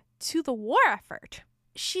contributing to the war effort.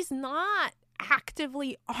 She's not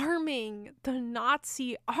actively arming the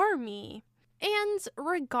Nazi army. And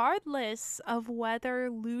regardless of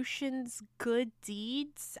whether Lucian's good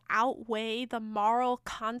deeds outweigh the moral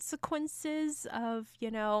consequences of,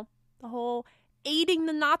 the whole aiding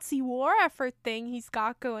the Nazi war effort thing he's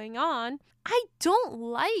got going on, I don't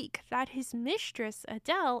like that his mistress,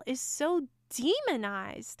 Adele, is so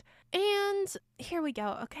demonized. And here we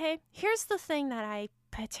go, okay? Here's the thing that I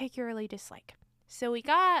particularly dislike. So we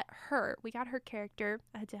got her character,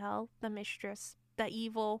 Adele, the mistress, the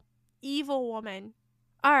evil woman.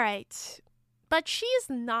 All right, But she's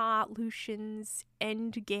not Lucian's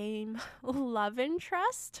endgame love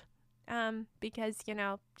interest. Because,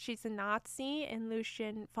 she's a Nazi and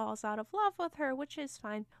Lucian falls out of love with her, which is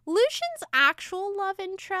fine. Lucian's actual love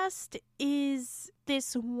interest is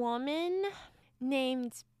this woman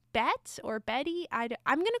named Betty.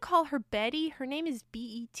 I'm going to call her Betty. Her name is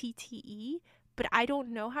Bette, but I don't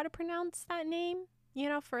know how to pronounce that name,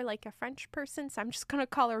 for like a French person. So I'm just going to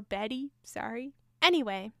call her Betty. Sorry.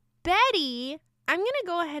 Anyway, Betty, I'm going to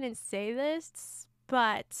go ahead and say this,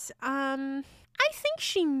 but, I think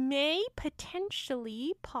she may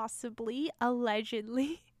potentially, possibly,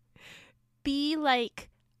 allegedly be like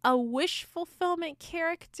a wish fulfillment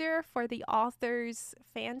character for the author's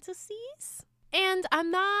fantasies. And I'm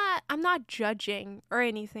not judging or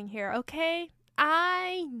anything here, okay?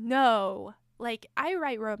 I know, like, I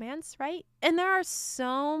write romance, right? And there are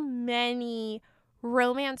so many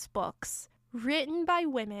romance books written by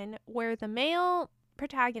women where the male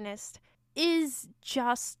protagonist is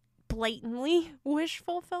just blatantly wish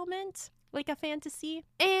fulfillment, like a fantasy.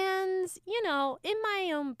 And, in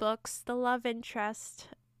my own books, the love interest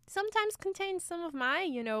sometimes contains some of my,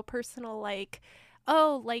 personal, like,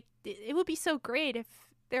 it would be so great if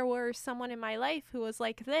there were someone in my life who was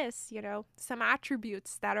like this, some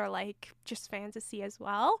attributes that are like just fantasy as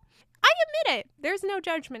well. I admit it. There's no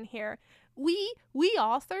judgment here. We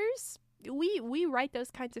authors, we write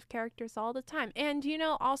those kinds of characters all the time. And,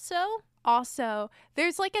 also,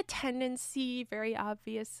 there's like a tendency, very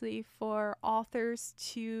obviously, for authors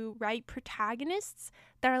to write protagonists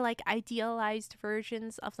that are like idealized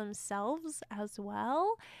versions of themselves as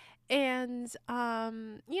well. And, a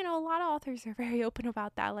lot of authors are very open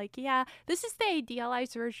about that. Like, yeah, this is the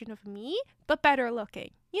idealized version of me, but better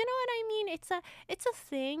looking. You know what I mean? It's a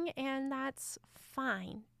thing, and that's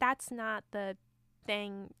fine. That's not the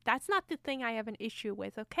thing I have an issue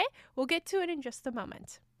with, okay? We'll get to it in just a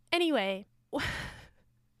moment. Anyway,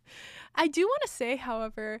 I do want to say,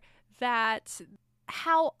 however, that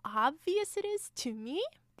how obvious it is to me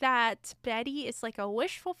that Betty is like a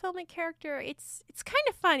wish fulfillment character, it's kind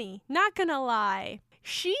of funny, not gonna lie.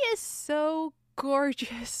 She is so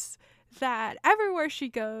gorgeous that everywhere she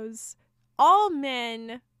goes, all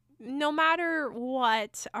men, no matter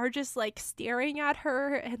what, are just like staring at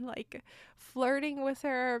her and like flirting with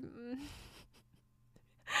her.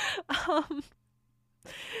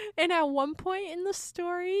 And at one point in the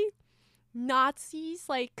story, Nazis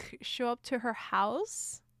like show up to her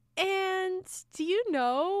house. And do you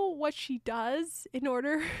know what she does in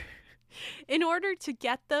order to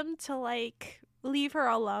get them to like leave her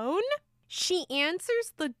alone? She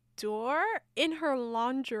answers the door in her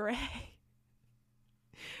lingerie.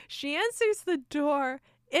 She answers the door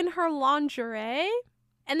in her lingerie,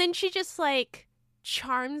 and then she just like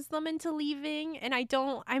charms them into leaving. And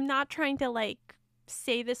I'm not trying to like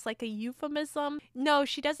say this like a euphemism. No,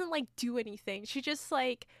 she doesn't like do anything. She just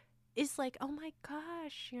like is like, oh my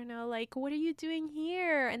gosh, like, what are you doing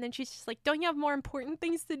here? And then she's just like, don't you have more important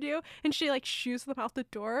things to do? And she like shoos them out the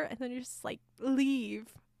door and then just like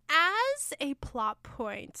leave. As a plot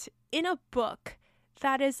point in a book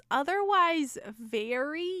that is otherwise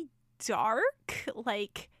very dark,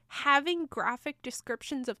 like having graphic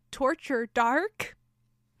descriptions of torture dark,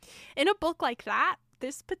 in a book like that,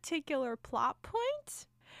 this particular plot point,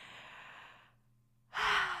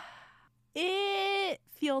 it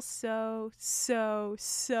feels so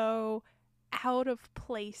out of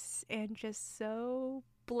place and just so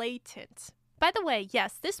blatant. By the way,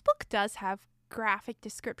 yes, this book does have graphic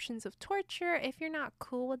descriptions of torture. If you're not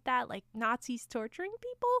cool with that, like Nazis torturing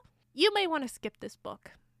people, you may want to skip this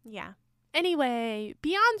book. Yeah. Anyway,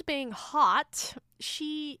 beyond being hot,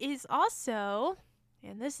 she is also,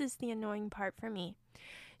 and this is the annoying part for me,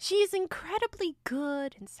 she's incredibly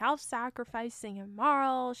good and self-sacrificing and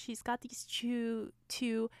moral. She's got these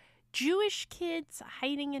two Jewish kids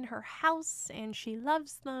hiding in her house, and she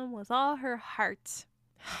loves them with all her heart.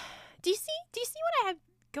 Do you see what I have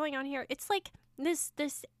going on here? It's like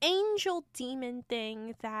this angel demon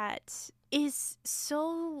thing that is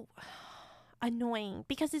so annoying,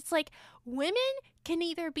 because it's like women can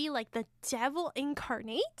either be like the devil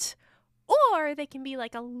incarnate, or they can be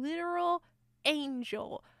like a literal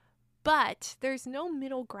angel, but there's no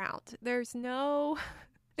middle ground. There's no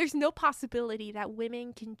possibility that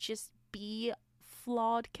women can just be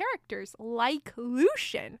flawed characters like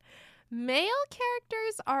Lucian. Male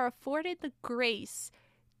characters are afforded the grace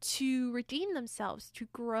to redeem themselves, to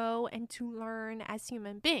grow, and to learn as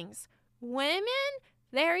human beings. Women,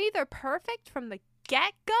 they're either perfect from the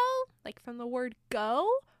get-go, like from the word go,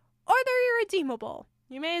 or they're irredeemable.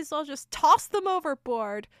 You may as well just toss them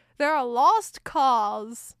overboard. They're a lost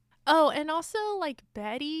cause. Oh, and also, like,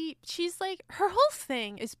 Betty, she's like, her whole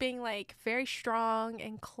thing is being, like, very strong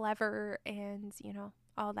and clever and,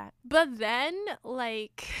 all that. But then,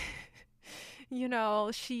 like,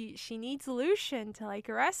 she needs Lucian to, like,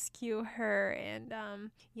 rescue her. And,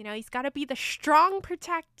 he's got to be the strong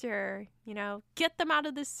protector, get them out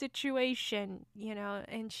of this situation,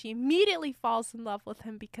 and she immediately falls in love with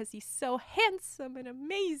him because he's so handsome and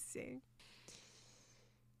amazing.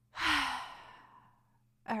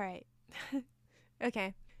 All right.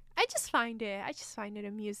 Okay. I just find it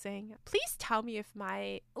amusing. Please tell me if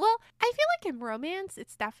I feel like in romance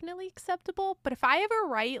it's definitely acceptable, but if I ever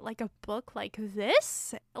write like a book like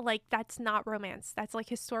this, like that's not romance. That's like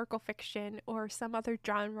historical fiction or some other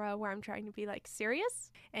genre where I'm trying to be like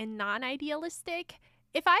serious and non-idealistic.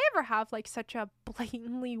 If I ever have like such a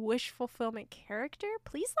blatantly wish fulfillment character,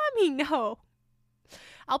 please let me know.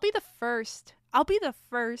 I'll be the first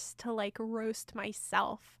to like roast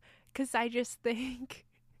myself because I just think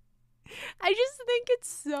it's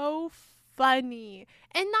so funny.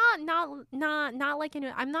 And not like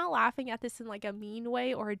I'm not laughing at this in like a mean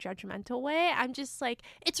way or a judgmental way. I'm just like,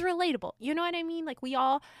 it's relatable. You know what I mean? Like we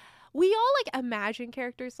all like imagine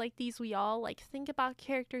characters like these. We all like think about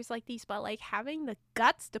characters like these, but like having the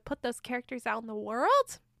guts to put those characters out in the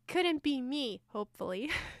world couldn't be me, hopefully.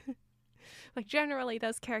 Like generally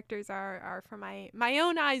those characters are for my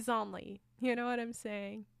own eyes only. You know what I'm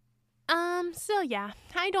saying? So yeah,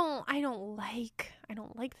 I don't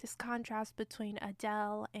like this contrast between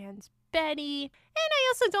Adele and Betty. And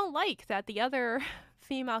I also don't like that the other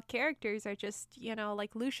female characters are just,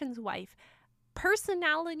 like Lucian's wife,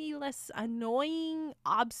 personality-less, annoying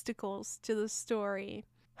obstacles to the story.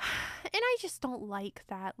 And I just don't like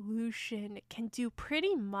that Lucian can do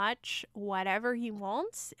pretty much whatever he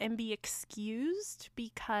wants and be excused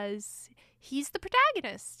because he's the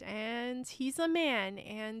protagonist and he's a man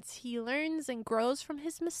and he learns and grows from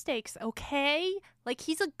his mistakes, okay? Like,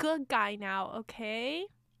 he's a good guy now, okay?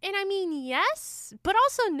 And I mean, yes, but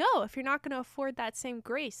also no, if you're not going to afford that same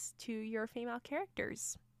grace to your female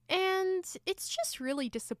characters. And it's just really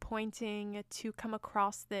disappointing to come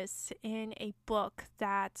across this in a book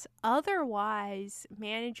that otherwise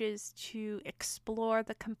manages to explore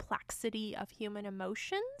the complexity of human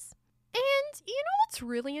emotions. And you know what's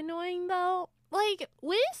really annoying though? Like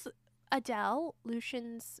with Adele,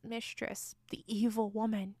 Lucian's mistress, the evil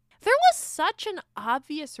woman, there was such an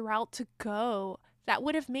obvious route to go that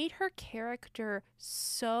would have made her character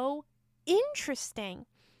so interesting.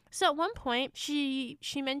 So at one point, she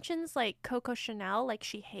mentions like Coco Chanel, like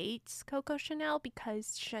she hates Coco Chanel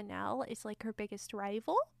because Chanel is like her biggest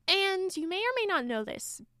rival. And you may or may not know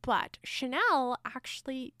this, but Chanel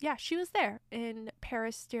actually, she was there in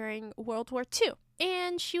Paris during World War II.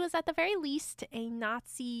 And she was at the very least a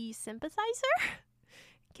Nazi sympathizer,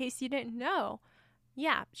 in case you didn't know.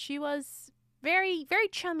 Yeah, she was very, very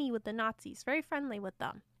chummy with the Nazis, very friendly with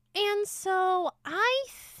them. And so I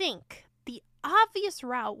think the obvious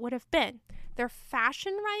route would have been they're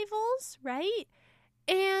fashion rivals, right?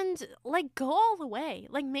 And like go all the way,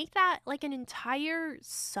 like make that like an entire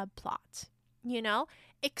subplot,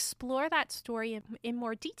 explore that story in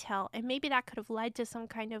more detail. And maybe that could have led to some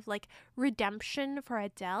kind of like redemption for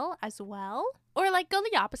Adele as well. Or like go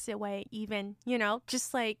the opposite way even,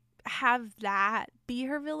 just like have that be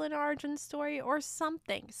her villain origin story or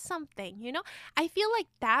something. I feel like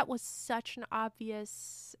that was such an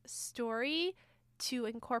obvious story to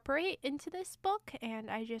incorporate into this book,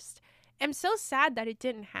 and I just am so sad that it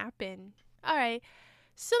didn't happen. All right,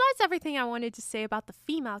 so that's everything I wanted to say about the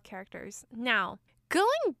female characters. Now,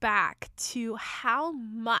 going back to how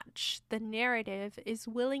much the narrative is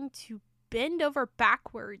willing to bend over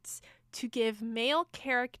backwards to give male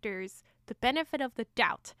characters the benefit of the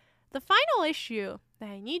doubt, the final issue that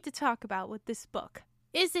I need to talk about with this book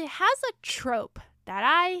is it has a trope that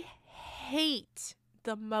I hate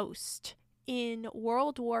the most in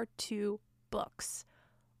World War II books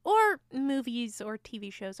or movies or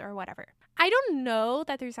TV shows or whatever. I don't know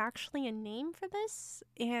that there's actually a name for this,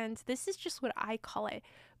 and this is just what I call it,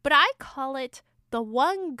 but I call it the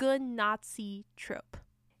one good Nazi trope.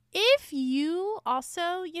 If you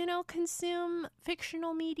also, consume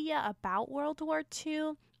fictional media about World War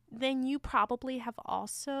II, then you probably have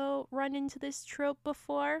also run into this trope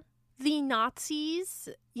before. The Nazis,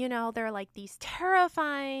 they're like these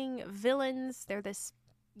terrifying villains. They're this,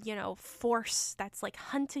 force that's like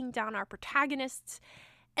hunting down our protagonists.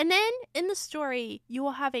 And then in the story, you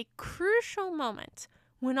will have a crucial moment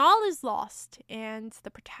when all is lost and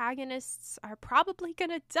the protagonists are probably going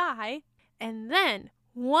to die. And then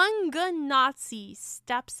one good Nazi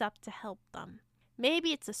steps up to help them.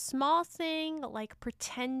 Maybe it's a small thing like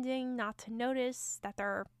pretending not to notice that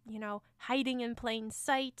they're, hiding in plain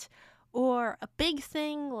sight, or a big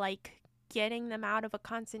thing like getting them out of a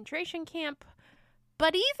concentration camp.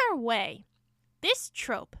 But either way, this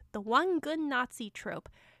trope, the one good Nazi trope,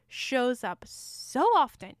 shows up so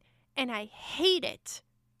often, and I hate it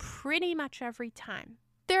pretty much every time.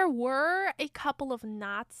 There were a couple of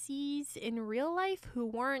Nazis in real life who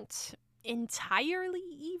weren't entirely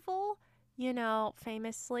evil.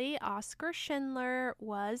 Famously, Oskar Schindler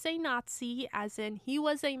was a Nazi, as in he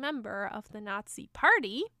was a member of the Nazi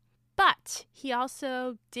Party, but he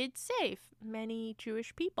also did save many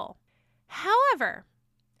Jewish people. However,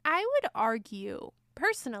 I would argue,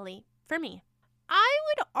 personally, for me, I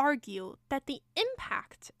would argue that the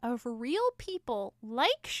impact of real people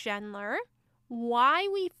like Schindler, why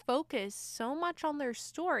we focus so much on their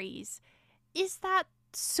stories, is that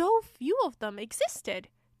so few of them existed.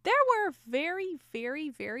 There were very, very,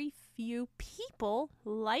 very few people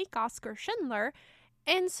like Oskar Schindler,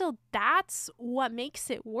 and so that's what makes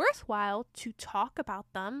it worthwhile to talk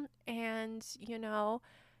about them and,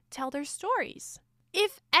 tell their stories.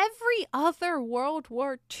 If every other World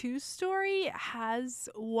War II story has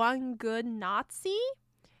one good Nazi,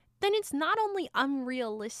 then it's not only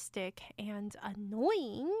unrealistic and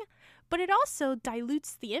annoying, but it also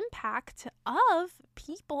dilutes the impact of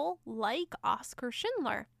people like Oskar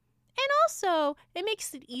Schindler. And also, it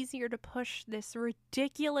makes it easier to push this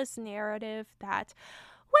ridiculous narrative that,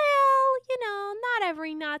 not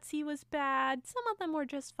every Nazi was bad. Some of them were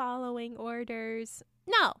just following orders.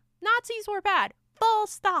 No, Nazis were bad. Full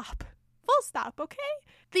stop. Full stop, okay?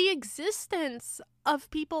 The existence of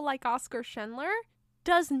people like Oskar Schindler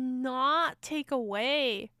does not take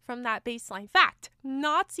away from that baseline fact.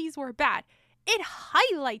 Nazis were bad. It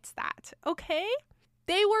highlights that, okay?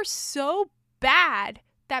 They were so bad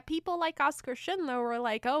that people like Oskar Schindler were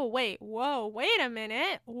like, oh, wait a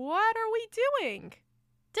minute. What are we doing?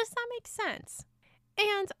 Does that make sense?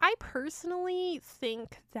 And I personally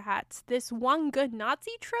think that this one good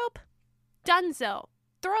Nazi trope, dunzo.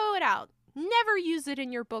 Throw it out. Never use it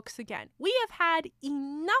in your books again. We have had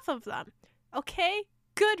enough of them. Okay?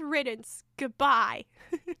 Good riddance. Goodbye.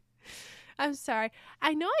 I'm sorry.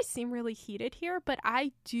 I know I seem really heated here, but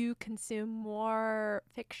I do consume more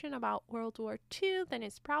fiction about World War II than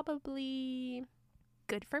is probably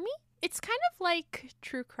good for me. It's kind of like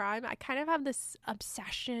true crime. I kind of have this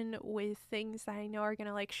obsession with things that I know are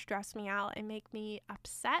going to stress me out and make me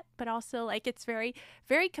upset, but also it's very,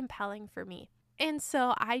 very compelling for me. And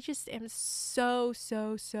so I just am so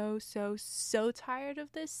tired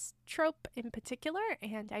of this trope in particular,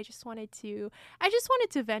 and I just wanted to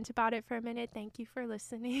vent about it for a minute. Thank you for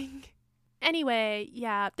listening. Anyway,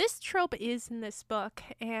 yeah, this trope is in this book,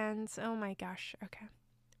 and oh my gosh, okay.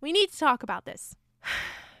 We need to talk about this.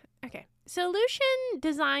 Okay, so Lucian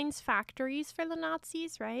designs factories for the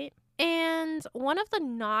Nazis, right? And one of the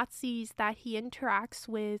Nazis that he interacts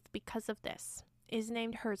with because of this is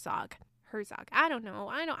named Herzog. I don't know.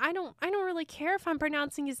 I don't really care if I'm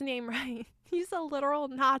pronouncing his name right. He's a literal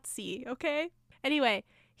Nazi, okay? Anyway,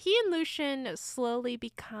 he and Lucian slowly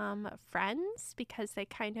become friends because they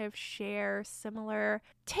kind of share similar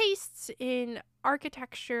tastes in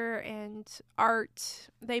architecture and art.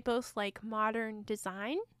 They both like modern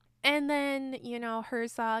design. And then,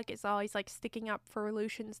 Herzog is always sticking up for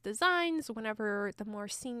Lucian's designs whenever the more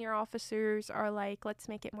senior officers are like, let's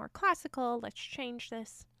make it more classical, let's change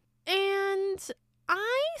this. And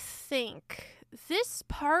I think this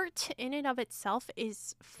part in and of itself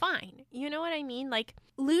is fine. You know what I mean?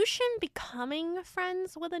 Lucian becoming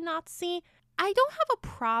friends with a Nazi, I don't have a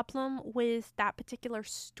problem with that particular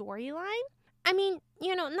storyline. I mean,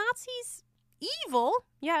 Nazis, evil,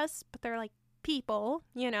 yes, but they're people,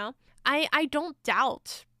 I don't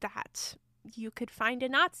doubt that you could find a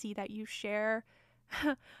Nazi that you share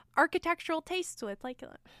architectural tastes with,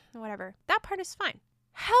 whatever. That part is fine.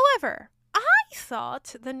 However, I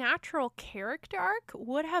thought the natural character arc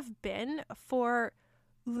would have been for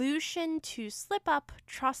Lucian to slip up,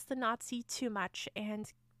 trust the Nazi too much,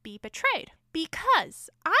 and be betrayed. Because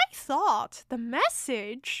I thought the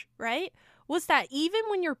message, right, was that even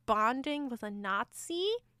when you're bonding with a Nazi,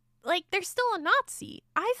 they're still a Nazi.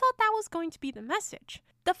 I thought that was going to be the message.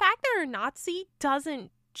 The fact that they're a Nazi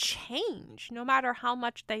doesn't change, no matter how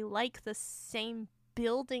much they like the same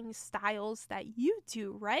building styles that you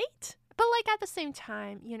do, right? But at the same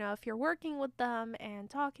time, if you're working with them and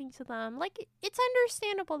talking to them, it's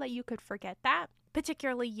understandable that you could forget that.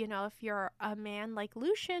 Particularly, if you're a man like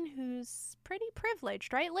Lucian who's pretty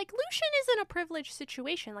privileged, right? Lucian is in a privileged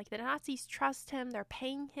situation. The Nazis trust him, they're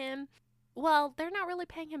paying him. well, they're not really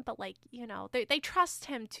paying him, but like, they trust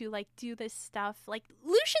him to like do this stuff. Like,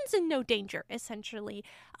 Lucian's in no danger, essentially.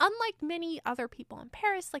 Unlike many other people in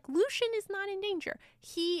Paris, like, Lucian is not in danger.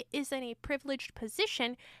 He is in a privileged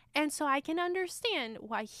position, and so I can understand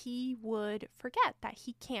why he would forget that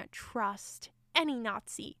he can't trust any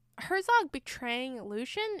Nazi. Herzog betraying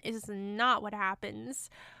Lucian is not what happens.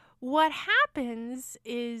 What happens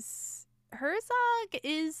is Herzog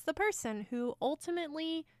is the person who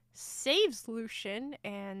ultimately saves Lucian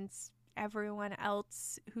and everyone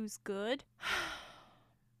else who's good.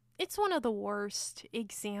 It's one of the worst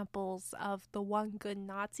examples of the one good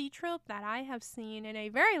Nazi trope that I have seen in a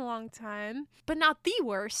very long time, but not the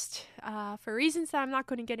worst, for reasons that I'm not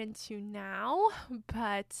going to get into now.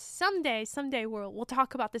 But someday we'll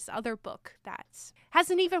talk about this other book that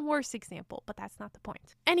has an even worse example, but that's not the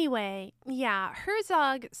point. Anyway, yeah,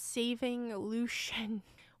 Herzog saving Lucian.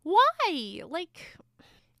 Why? Like,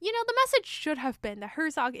 the message should have been that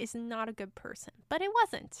Herzog is not a good person, but it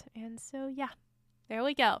wasn't. And so, yeah, there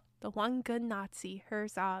we go. The one good Nazi,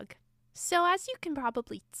 Herzog. So as you can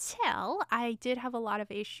probably tell, I did have a lot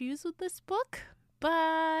of issues with this book,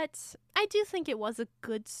 but I do think it was a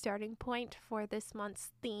good starting point for this month's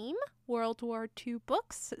theme, World War II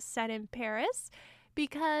books set in Paris,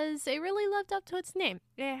 because it really lived up to its name.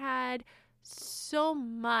 It had so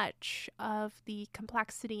much of the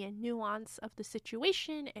complexity and nuance of the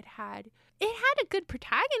situation. It had a good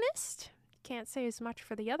protagonist. Can't say as much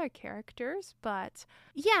for the other characters, but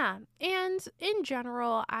yeah. And in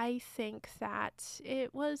general, I think that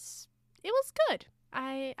it was good.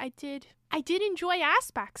 I did enjoy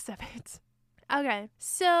aspects of it. Okay,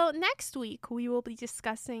 so next week we will be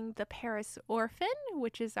discussing The Paris Orphan,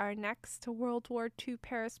 which is our next World War II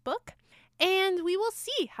Paris book. And we will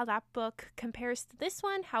see how that book compares to this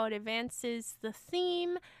one, how it advances the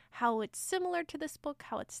theme, how it's similar to this book,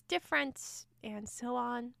 how it's different, and so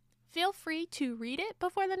on. Feel free to read it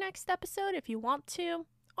before the next episode if you want to,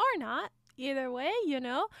 or not. Either way,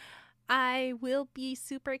 I will be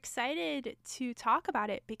super excited to talk about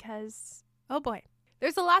it because, oh boy,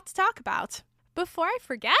 there's a lot to talk about. Before I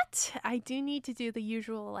forget, I do need to do the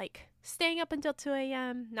usual, staying up until 2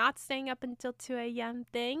 a.m., not staying up until 2 a.m.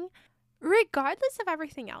 thing. Regardless of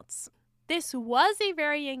everything else, this was a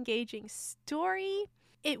very engaging story.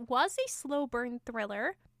 It was a slow burn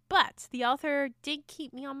thriller, but the author did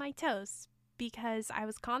keep me on my toes because I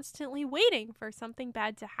was constantly waiting for something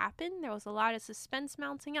bad to happen. There was a lot of suspense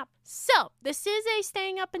mounting up. So, this is a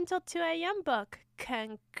staying up until 2 a.m. book.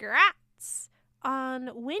 Congrats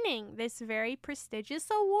on winning this very prestigious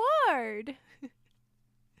award.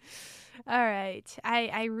 All right.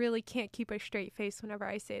 I really can't keep a straight face whenever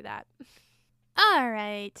I say that. All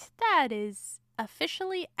right. That is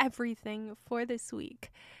officially everything for this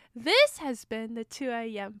week. This has been the 2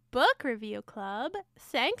 a.m. Book Review Club.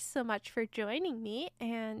 Thanks so much for joining me,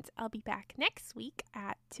 and I'll be back next week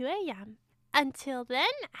at 2 a.m. Until then,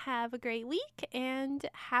 have a great week and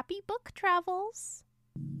happy book travels.